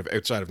sort of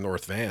outside of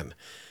North Van,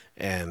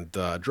 and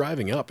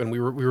driving up, and we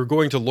were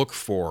going to look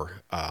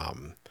for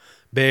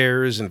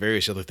bears and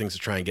various other things to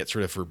try and get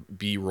sort of for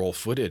B-roll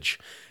footage.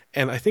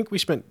 And I think we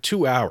spent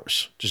 2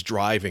 hours just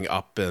driving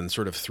up and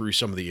sort of through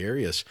some of the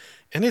areas.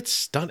 And it's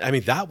stunning. I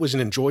mean, that was an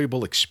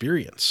enjoyable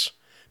experience,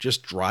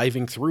 just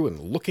driving through and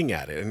looking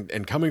at it.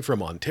 And coming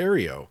from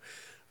Ontario,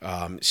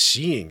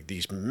 seeing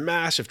these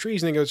massive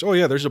trees, and then goes, oh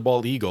yeah, there's a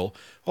bald eagle.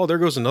 Oh, there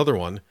goes another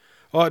one.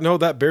 Oh no,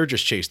 that bear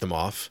just chased them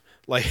off.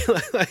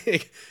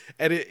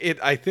 And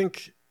I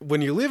think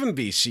when you live in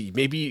BC,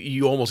 maybe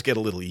you almost get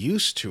a little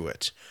used to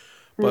it.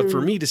 But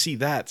for me to see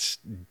that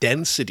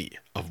density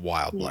of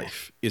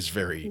wildlife is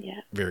very,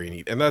 very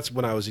neat. And that's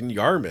when I was in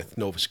Yarmouth,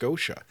 Nova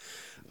Scotia.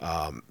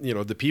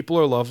 The people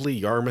are lovely.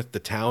 Yarmouth, the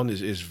town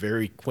is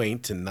very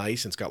quaint and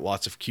nice, and it's got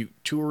lots of cute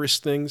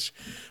tourist things.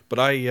 But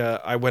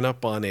I went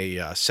up on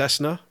a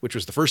Cessna, which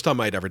was the first time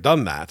I'd ever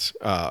done that,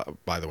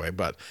 by the way.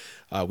 But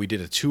we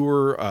did a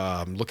tour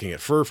looking at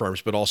fur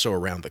farms, but also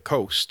around the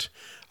coast,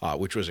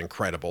 which was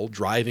incredible.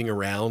 Driving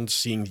around,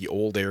 seeing the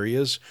old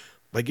areas,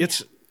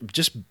 it's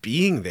just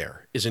being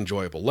there is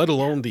enjoyable, let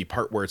alone the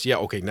part where it's,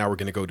 now we're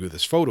going to go do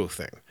this photo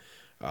thing.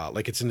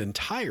 It's an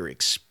entire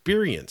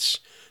experience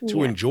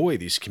to enjoy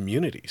these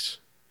communities.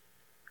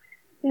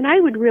 And I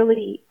would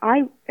really,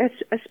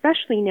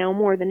 especially now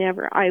more than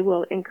ever, I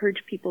will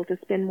encourage people to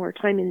spend more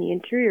time in the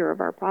interior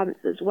of our province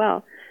as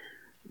well,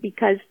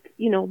 because,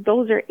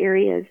 those are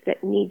areas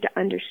that need to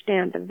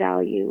understand the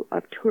value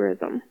of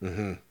tourism,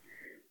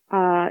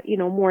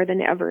 more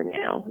than ever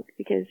now,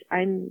 because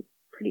I'm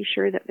pretty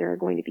sure that there are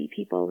going to be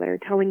people that are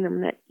telling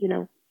them that,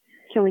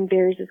 killing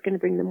bears is going to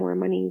bring them more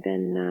money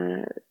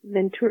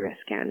than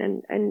tourists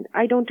can. And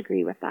I don't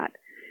agree with that.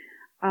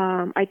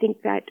 I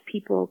think that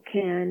people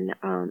can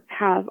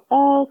have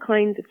all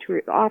kinds of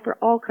offer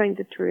all kinds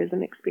of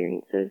tourism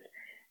experiences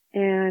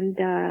and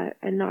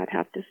not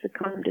have to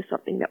succumb to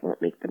something that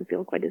won't make them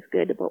feel quite as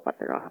good about what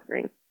they're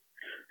offering.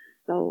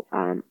 So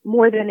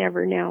more than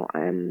ever now,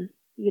 I'm,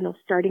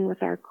 starting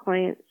with our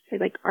clients,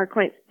 our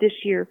clients this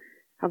year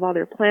have all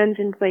their plans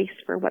in place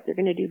for what they're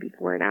going to do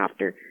before and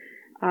after.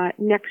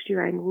 Next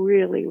year, I'm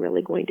really,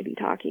 really going to be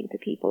talking to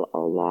people a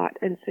lot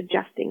and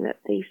suggesting that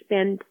they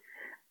spend,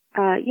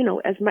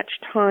 as much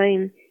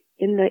time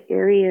in the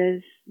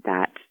areas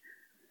that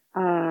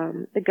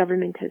the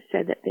government has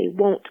said that they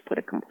won't put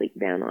a complete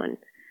ban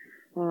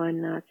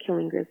on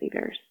killing grizzly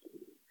bears.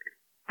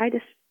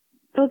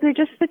 Those are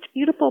just such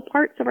beautiful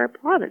parts of our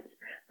province.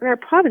 And our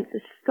province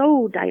is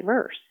so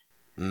diverse.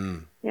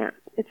 Yeah,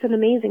 it's an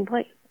amazing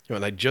place.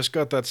 And I just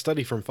got that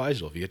study from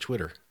Faisal via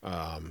Twitter.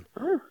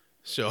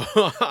 So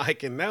I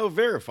can now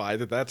verify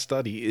that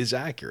study is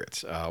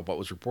accurate, what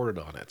was reported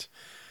on it.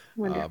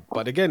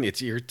 But again,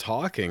 you're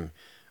talking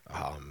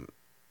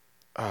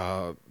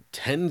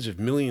tens of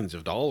millions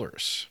of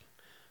dollars.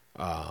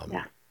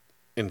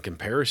 In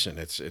comparison,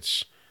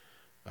 it's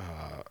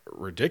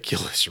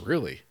ridiculous,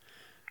 really.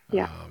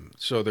 Yeah.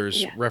 So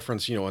there's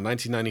reference, a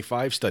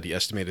 1995 study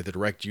estimated the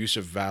direct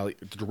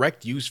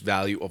use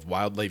value of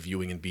wildlife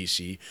viewing in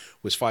BC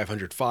was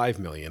 $505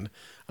 million.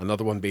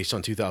 Another one based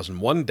on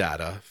 2001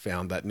 data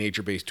found that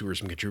nature-based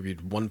tourism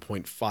contributed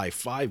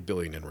 $1.55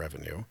 billion in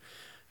revenue.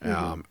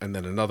 And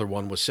then another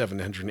one was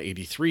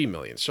 $783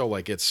 million. So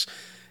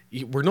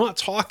we're not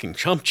talking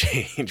chump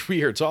change.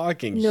 We are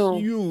talking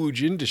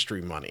huge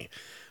industry money.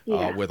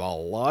 Yeah. with a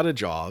lot of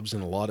jobs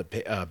and a lot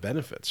of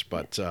benefits.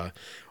 But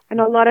and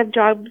a lot of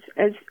jobs,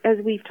 as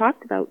we've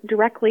talked about,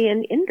 directly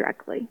and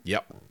indirectly.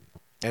 Yep.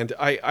 And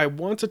I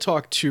want to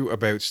talk too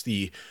about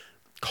the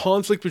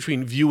conflict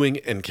between viewing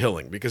and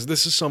killing, because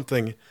this is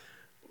something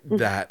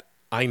that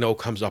I know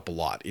comes up a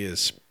lot.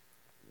 Is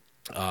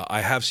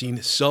I have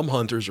seen some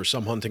hunters or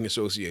some hunting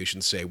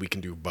associations say we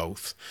can do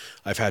both.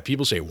 I've had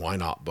people say, why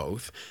not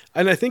both?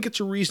 And I think it's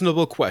a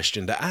reasonable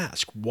question to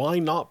ask. Why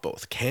not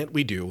both? Can't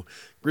we do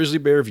grizzly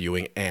bear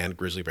viewing and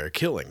grizzly bear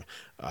killing?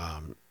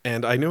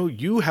 And I know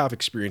you have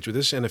experience with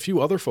this, and a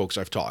few other folks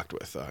I've talked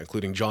with,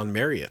 including John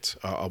Marriott,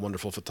 a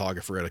wonderful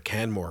photographer out of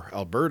Canmore,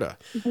 Alberta.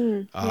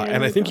 And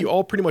I think you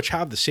all pretty much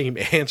have the same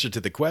answer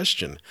to the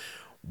question.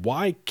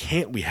 Why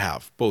can't we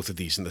have both of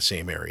these in the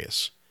same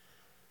areas?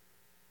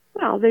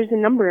 Well, there's a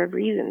number of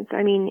reasons.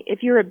 I mean,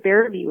 if you're a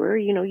bear viewer,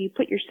 you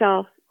put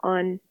yourself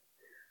on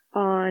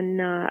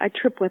a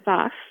trip with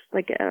us,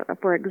 like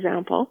for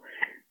example.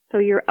 So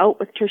you're out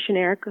with Trish and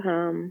Eric,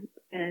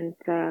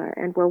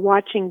 and we're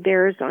watching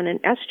bears on an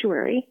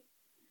estuary,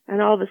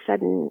 and all of a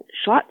sudden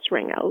shots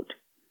ring out.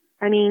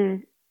 I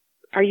mean,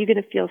 are you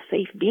going to feel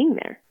safe being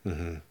there?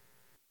 Mm-hmm.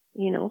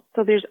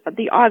 So there's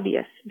the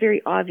obvious,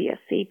 very obvious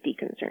safety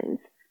concerns.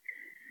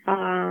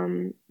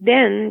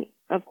 Then,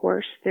 of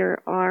course,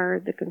 there are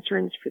the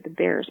concerns for the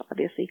bears,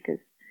 obviously,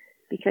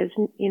 because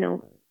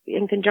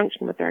in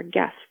conjunction with our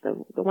guests, the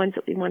ones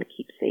that we want to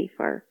keep safe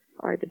are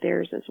the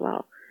bears as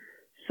well.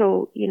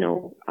 So,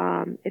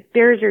 if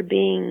bears are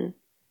being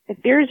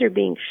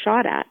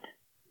shot at,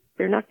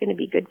 they're not going to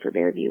be good for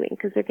bear viewing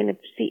because they're going to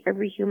see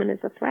every human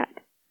as a threat.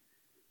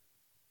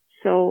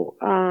 So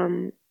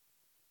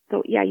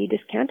yeah, you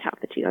just can't have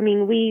the two. I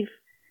mean, we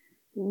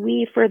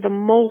for the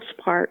most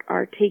part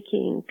are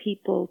taking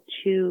people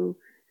to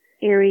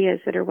areas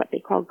that are what they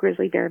call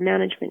grizzly bear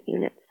management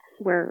units,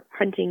 where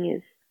hunting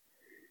is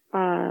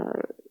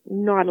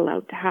not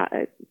allowed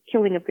to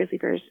killing of grizzly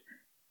bears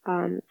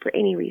for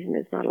any reason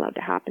is not allowed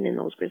to happen in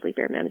those grizzly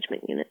bear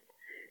management units.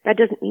 That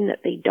doesn't mean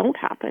that they don't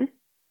happen,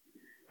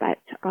 but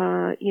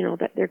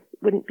that there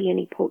wouldn't be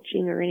any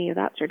poaching or any of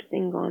that sort of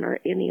thing on, or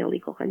any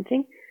illegal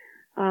hunting.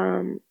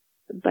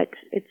 But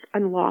it's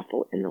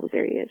unlawful in those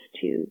areas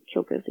to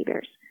kill grizzly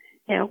bears.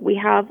 Now, we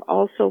have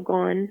also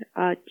gone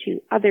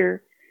to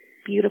other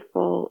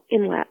beautiful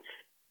inlets.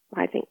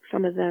 I think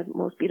some of the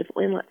most beautiful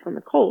inlets on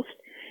the coast,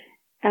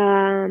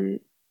 and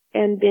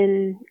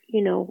been,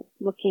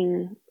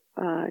 looking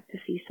to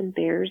see some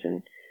bears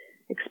and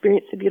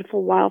experience the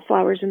beautiful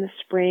wildflowers in the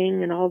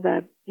spring and all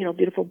the,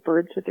 beautiful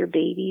birds with their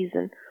babies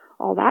and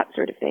all that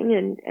sort of thing.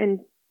 And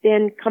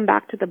then come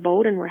back to the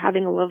boat and we're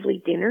having a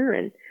lovely dinner,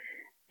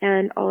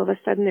 and all of a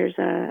sudden there's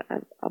a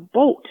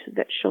boat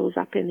that shows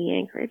up in the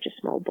anchorage, a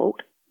small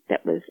boat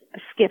that was a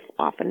skiff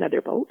off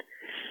another boat.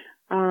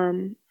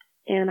 And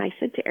I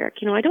said to Eric,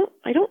 I don't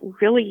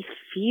really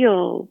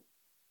feel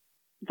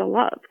the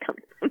love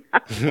coming from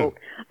that boat.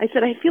 I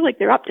said, I feel like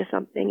they're up to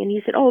something. And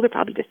he said, they're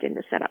probably just in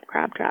to set up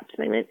crab traps.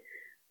 And I went,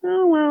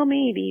 oh, well,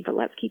 maybe, but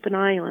let's keep an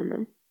eye on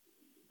them.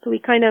 So we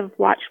kind of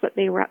watched what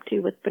they were up to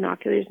with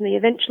binoculars, and they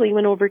eventually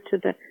went over to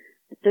the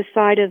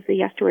side of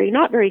the estuary,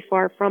 not very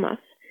far from us.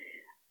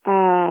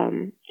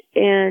 And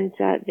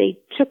they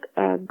took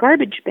a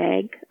garbage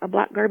bag, a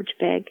black garbage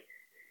bag,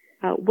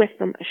 with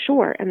them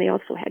ashore, and they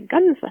also had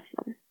guns with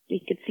them. You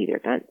could see their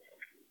guns.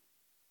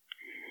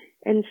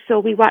 And so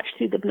we watched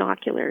through the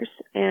binoculars,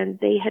 and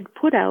they had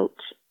put out,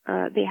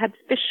 they had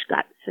fish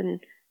guts and,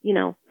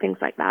 things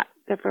like that.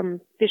 They're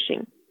from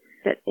fishing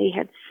that they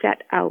had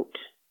set out,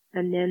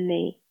 and then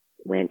they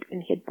went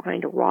and hid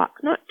behind a rock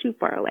not too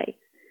far away.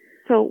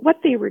 So what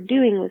they were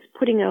doing was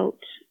putting out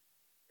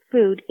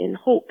food in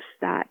hopes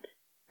that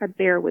a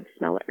bear would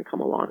smell it and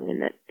come along,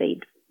 and that they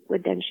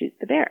would then shoot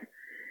the bear.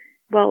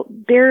 Well,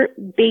 bear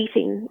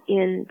baiting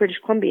in British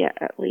Columbia,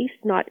 at least,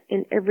 not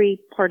in every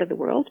part of the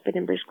world, but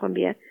in British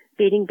Columbia,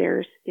 baiting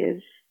bears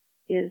is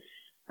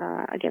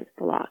against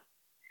the law.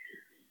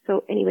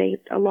 So anyway,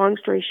 a long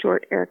story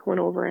short, Eric went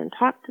over and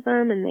talked to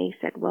them, and they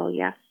said, well,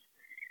 yes,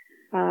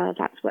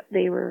 that's what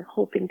they were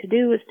hoping to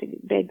do, is to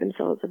bag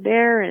themselves a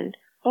bear. And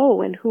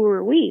and who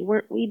are we?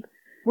 Weren't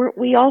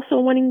we also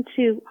wanting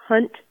to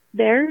hunt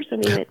bears? I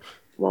mean,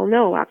 well,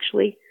 no,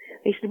 actually.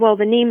 They said, well,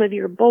 the name of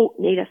your boat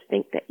made us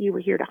think that you were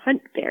here to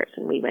hunt bears.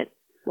 And we went,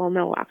 well,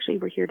 no, actually,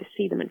 we're here to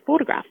see them and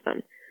photograph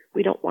them.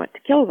 We don't want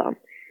to kill them.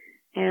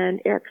 And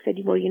Eric said,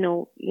 well,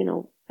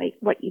 like,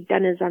 what you've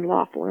done is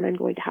unlawful, and I'm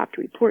going to have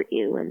to report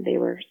you. And they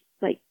were,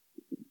 like,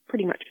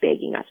 pretty much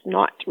begging us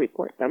not to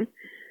report them.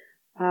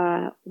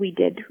 We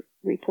did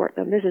report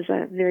them. This is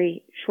a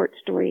very short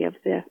story of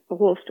the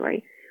whole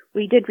story.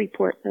 We did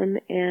report them,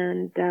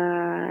 and they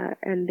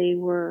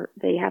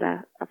had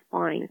a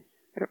fine.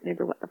 I don't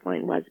remember what the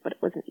fine was, but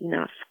it wasn't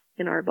enough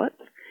in our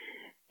books.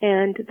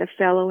 And the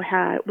fellow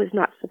was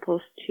not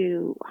supposed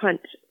to hunt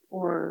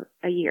for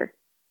a year.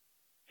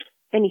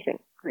 Anything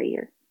for a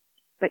year.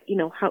 But,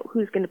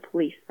 who's going to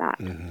police that?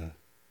 Mm-hmm.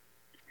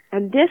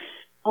 And this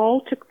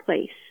all took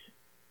place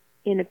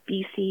in a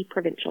BC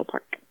provincial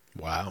park.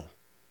 Wow.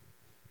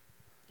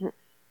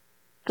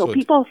 So So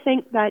people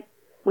think that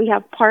we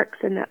have parks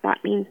and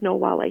that means no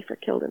wildlife are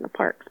killed in the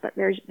parks, but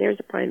there's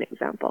a prime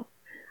example.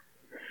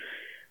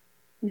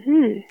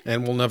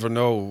 and we'll never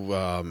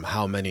know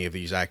how many of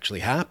these actually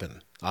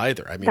happen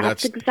either. I mean,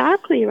 That's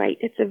exactly right.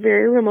 It's a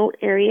very remote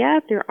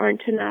area. There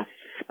aren't enough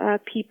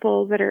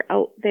people that are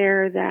out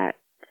there that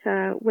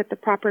with the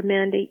proper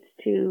mandates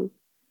there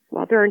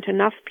aren't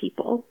enough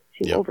people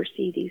to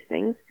oversee these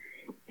things,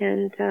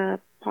 and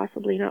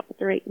possibly not with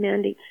the right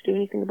mandates to do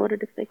anything about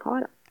it if they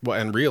caught them. Well,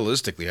 and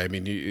realistically, I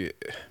mean,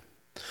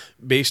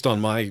 based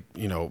on my,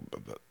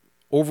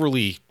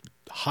 overly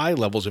high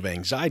levels of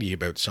anxiety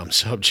about some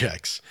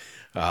subjects,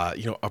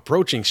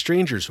 approaching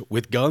strangers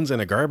with guns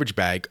and a garbage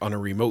bag on a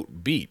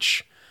remote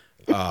beach.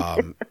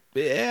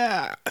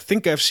 Yeah, I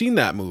think I've seen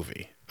that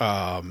movie.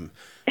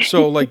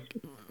 So like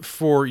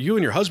for you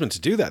and your husband to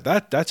do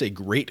that's a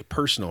great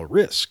personal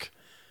risk,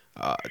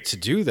 to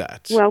do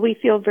that. Well, we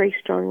feel very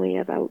strongly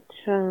about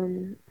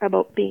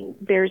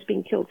bears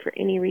being killed for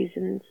any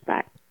reasons,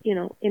 but,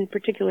 in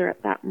particular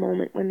at that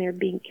moment when they're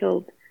being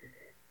killed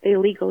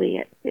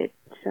illegally,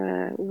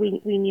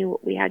 we knew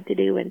what we had to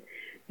do. And,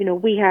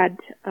 we had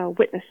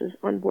witnesses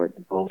on board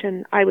the boat,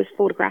 and I was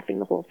photographing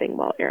the whole thing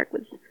while Eric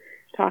was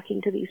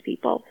talking to these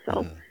people.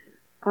 So,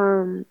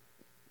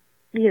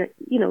 yes,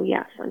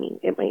 I mean,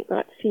 it might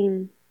not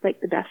seem like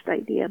the best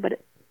idea, but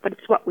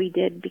it's what we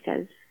did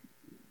because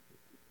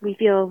we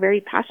feel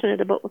very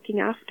passionate about looking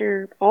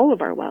after all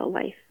of our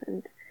wildlife.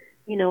 And,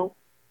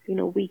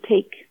 we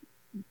take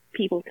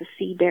people to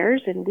see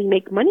bears, and we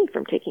make money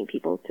from taking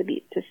people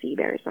to see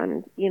bears.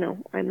 I'm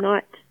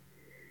not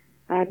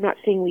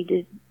saying we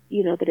did,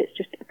 that it's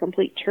just a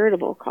complete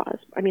charitable cause.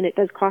 I mean, it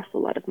does cost a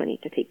lot of money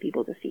to take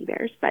people to see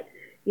bears, but,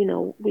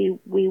 we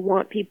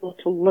want people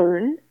to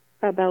learn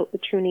about the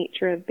true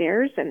nature of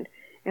bears and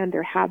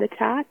their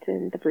habitat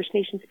and the First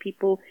Nations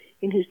people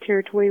in whose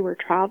territory we're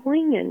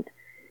traveling,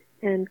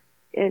 and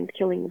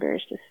killing the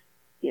bears just,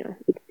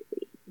 it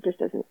just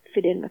doesn't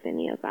fit in with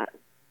any of that.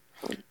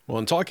 Well,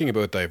 in talking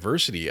about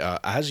diversity,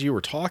 as you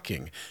were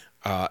talking,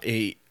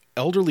 a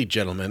elderly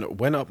gentleman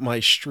went up my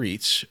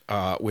streets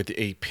with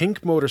a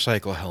pink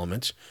motorcycle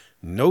helmet,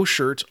 no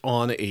shirt,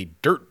 on a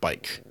dirt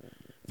bike,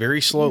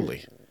 very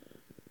slowly.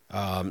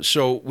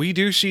 So we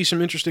do see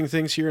some interesting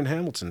things here in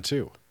Hamilton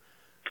too.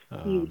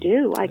 You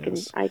do. I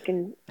yes.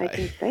 can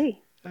say.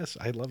 Yes,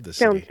 I love this.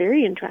 Sounds city.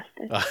 very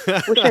interesting.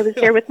 Wish I was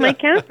there with my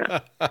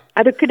camera.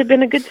 It could have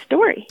been a good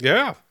story.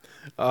 Yeah.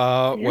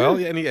 Well,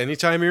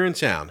 anytime you're in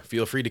town,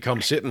 feel free to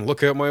come sit and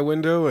look out my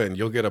window, and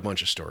you'll get a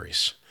bunch of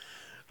stories.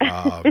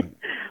 Now,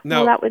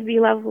 well, that would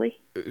be lovely.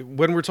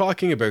 When we're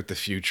talking about the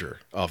future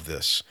of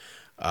this,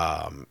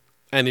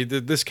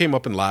 this came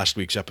up in last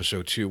week's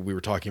episode too. We were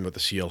talking about the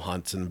seal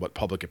hunt and what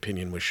public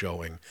opinion was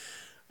showing.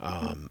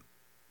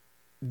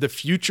 The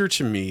future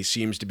to me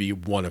seems to be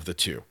one of the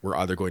two. We're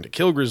either going to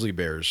kill grizzly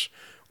bears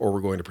or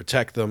we're going to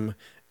protect them,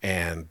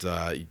 and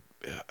I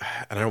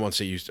don't want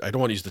to use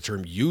the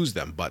term use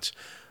them, but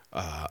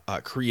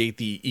create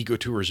the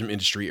ecotourism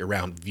industry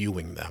around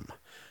viewing them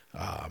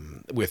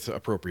with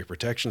appropriate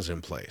protections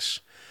in place.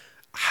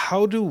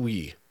 How do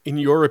we, in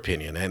your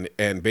opinion,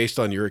 and based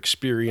on your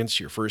experience,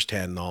 your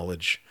firsthand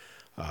knowledge,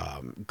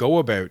 go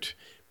about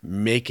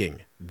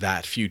making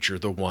that future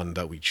the one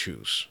that we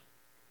choose?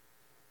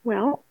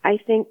 Well, I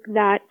think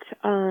that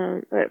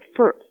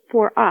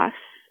for us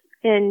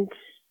and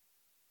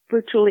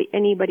virtually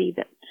anybody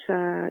that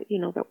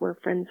that we're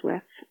friends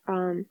with,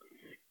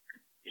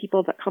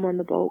 people that come on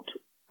the boat,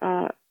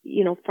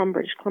 from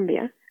British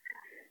Columbia,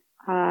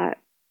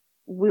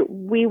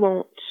 we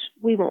won't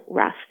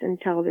rest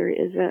until there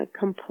is a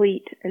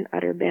complete and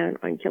utter ban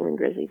on killing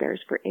grizzly bears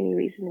for any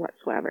reason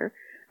whatsoever.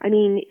 I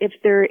mean, if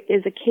there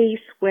is a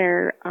case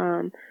where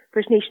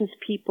First Nations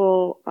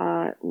people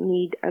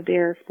need a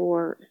bear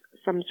for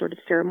some sort of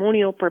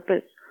ceremonial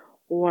purpose,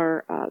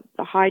 or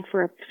the hide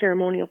for a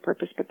ceremonial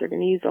purpose, but they're going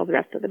to use all the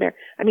rest of the bear.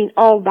 I mean,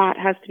 all that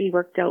has to be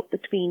worked out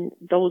between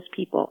those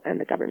people and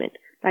the government.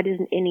 That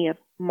isn't any of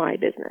my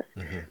business.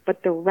 Mm-hmm.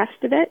 But the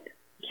rest of it,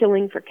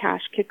 killing for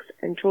cash, kicks,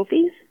 and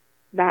trophies,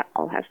 that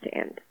all has to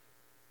end.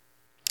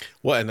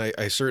 Well, and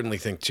I certainly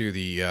think, too,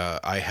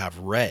 I have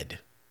read,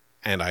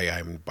 and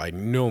I'm by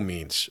no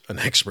means an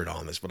expert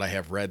on this, but I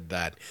have read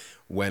that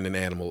when an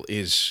animal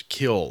is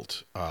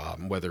killed,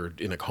 whether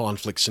in a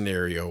conflict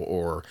scenario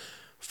or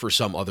for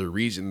some other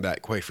reason,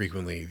 that quite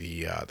frequently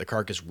the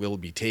carcass will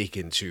be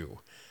taken to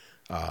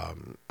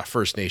a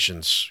First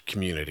Nations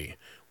community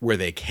where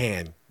they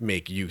can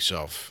make use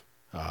of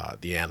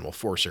the animal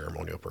for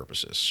ceremonial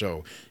purposes.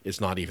 So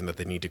it's not even that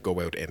they need to go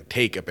out and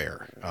take a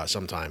bear.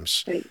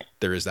 Sometimes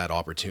there is that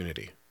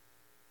opportunity.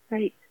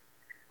 Right.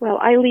 Well,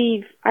 I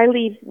leave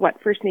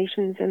what First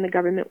Nations and the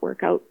government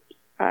work out.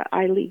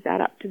 I leave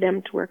that up to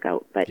them to work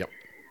out. But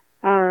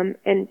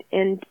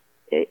and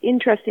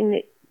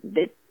interesting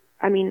that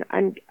I mean,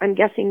 I'm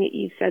guessing that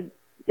you said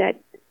that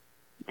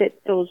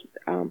those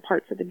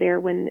parts of the bear,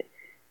 when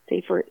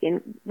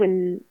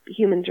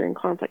humans are in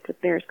conflict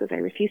with bears, because I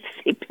refuse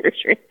to say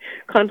bears are in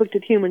conflict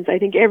with humans. I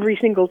think every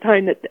single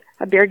time that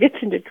a bear gets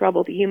into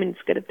trouble, the humans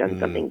could have done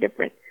something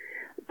different.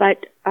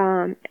 But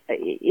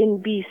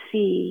in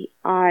BC,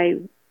 I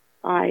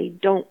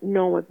don't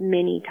know of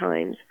many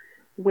times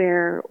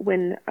where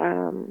when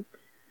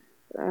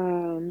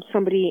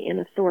somebody in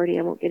authority,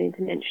 I won't get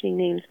into mentioning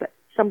names, but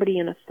somebody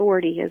in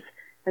authority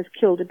has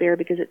killed a bear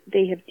because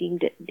they have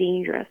deemed it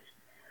dangerous.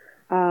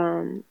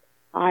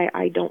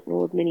 I don't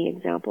know of many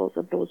examples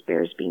of those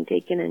bears being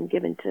taken and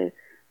given to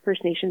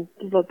First Nations,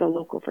 the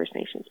local First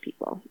Nations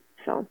people.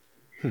 So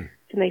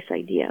it's a nice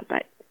idea,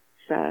 but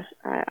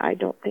I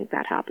don't think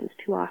that happens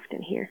too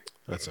often here.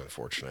 That's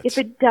unfortunate. If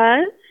it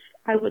does,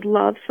 I would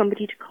love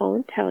somebody to call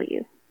and tell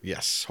you.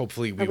 Yes,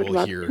 hopefully we I would will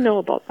love hear. to know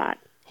about that.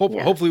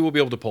 Hopefully we'll be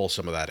able to pull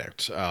some of that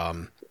out.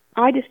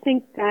 I just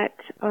think that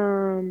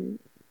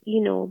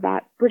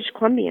that British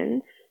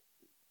Columbians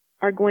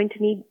are going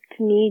to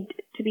need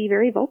to be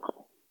very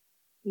vocal.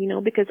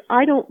 Because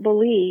I don't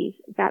believe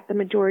that the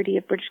majority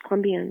of British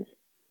Columbians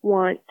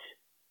want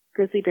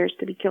grizzly bears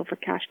to be killed for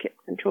cash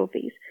kicks and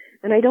trophies.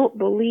 And I don't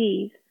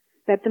believe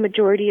that the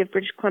majority of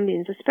British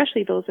Columbians,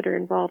 especially those that are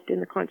involved in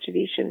the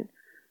conservation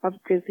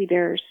of grizzly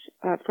bears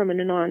from a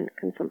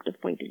non-consumptive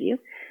point of view,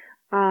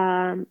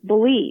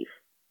 believe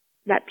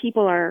that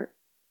people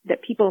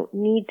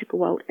need to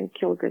go out and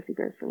kill grizzly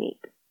bears for meat.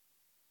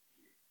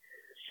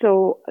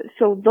 So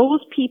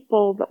those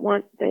people that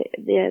want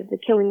the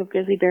killing of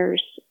grizzly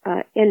bears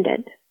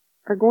ended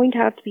are going to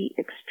have to be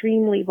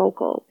extremely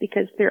vocal,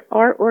 because there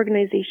are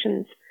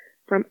organizations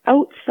from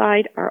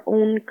outside our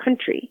own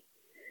country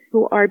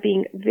who are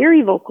being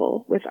very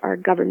vocal with our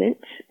government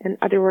and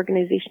other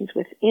organizations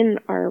within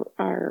our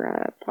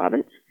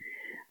province.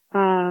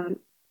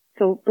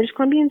 So British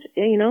Columbians,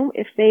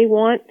 if they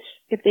want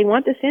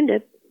this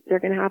ended, they're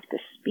going to have to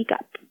speak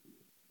up.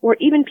 Or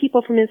even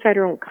people from inside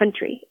our own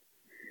country.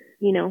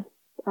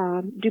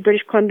 Do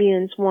British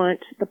Columbians want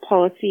the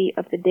policy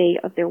of the day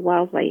of their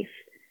wildlife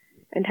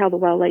and how the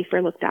wildlife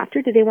are looked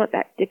after? Do they want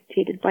that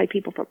dictated by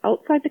people from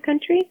outside the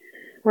country,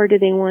 or do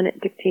they want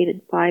it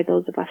dictated by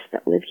those of us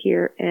that live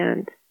here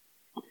and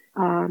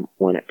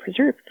want it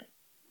preserved?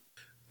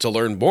 To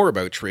learn more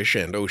about Trish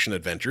and Ocean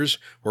Adventures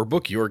or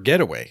book your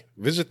getaway,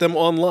 visit them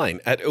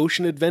online at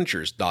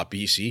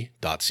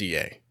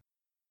oceanadventures.bc.ca.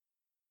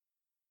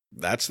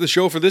 That's the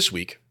show for this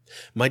week.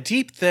 My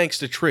deep thanks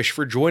to Trish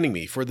for joining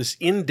me for this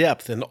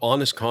in-depth and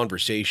honest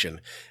conversation,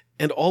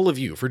 and all of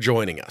you for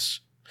joining us.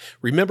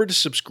 Remember to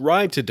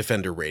subscribe to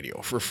Defender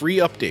Radio for free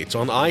updates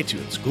on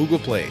iTunes, Google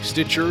Play,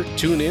 Stitcher,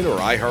 TuneIn, or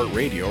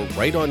iHeartRadio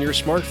right on your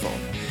smartphone,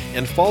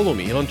 and follow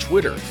me on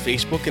Twitter,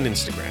 Facebook, and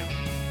Instagram.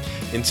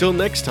 Until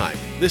next time,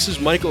 this is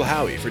Michael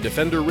Howie for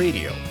Defender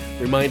Radio,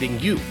 reminding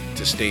you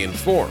to stay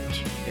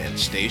informed and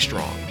stay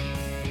strong.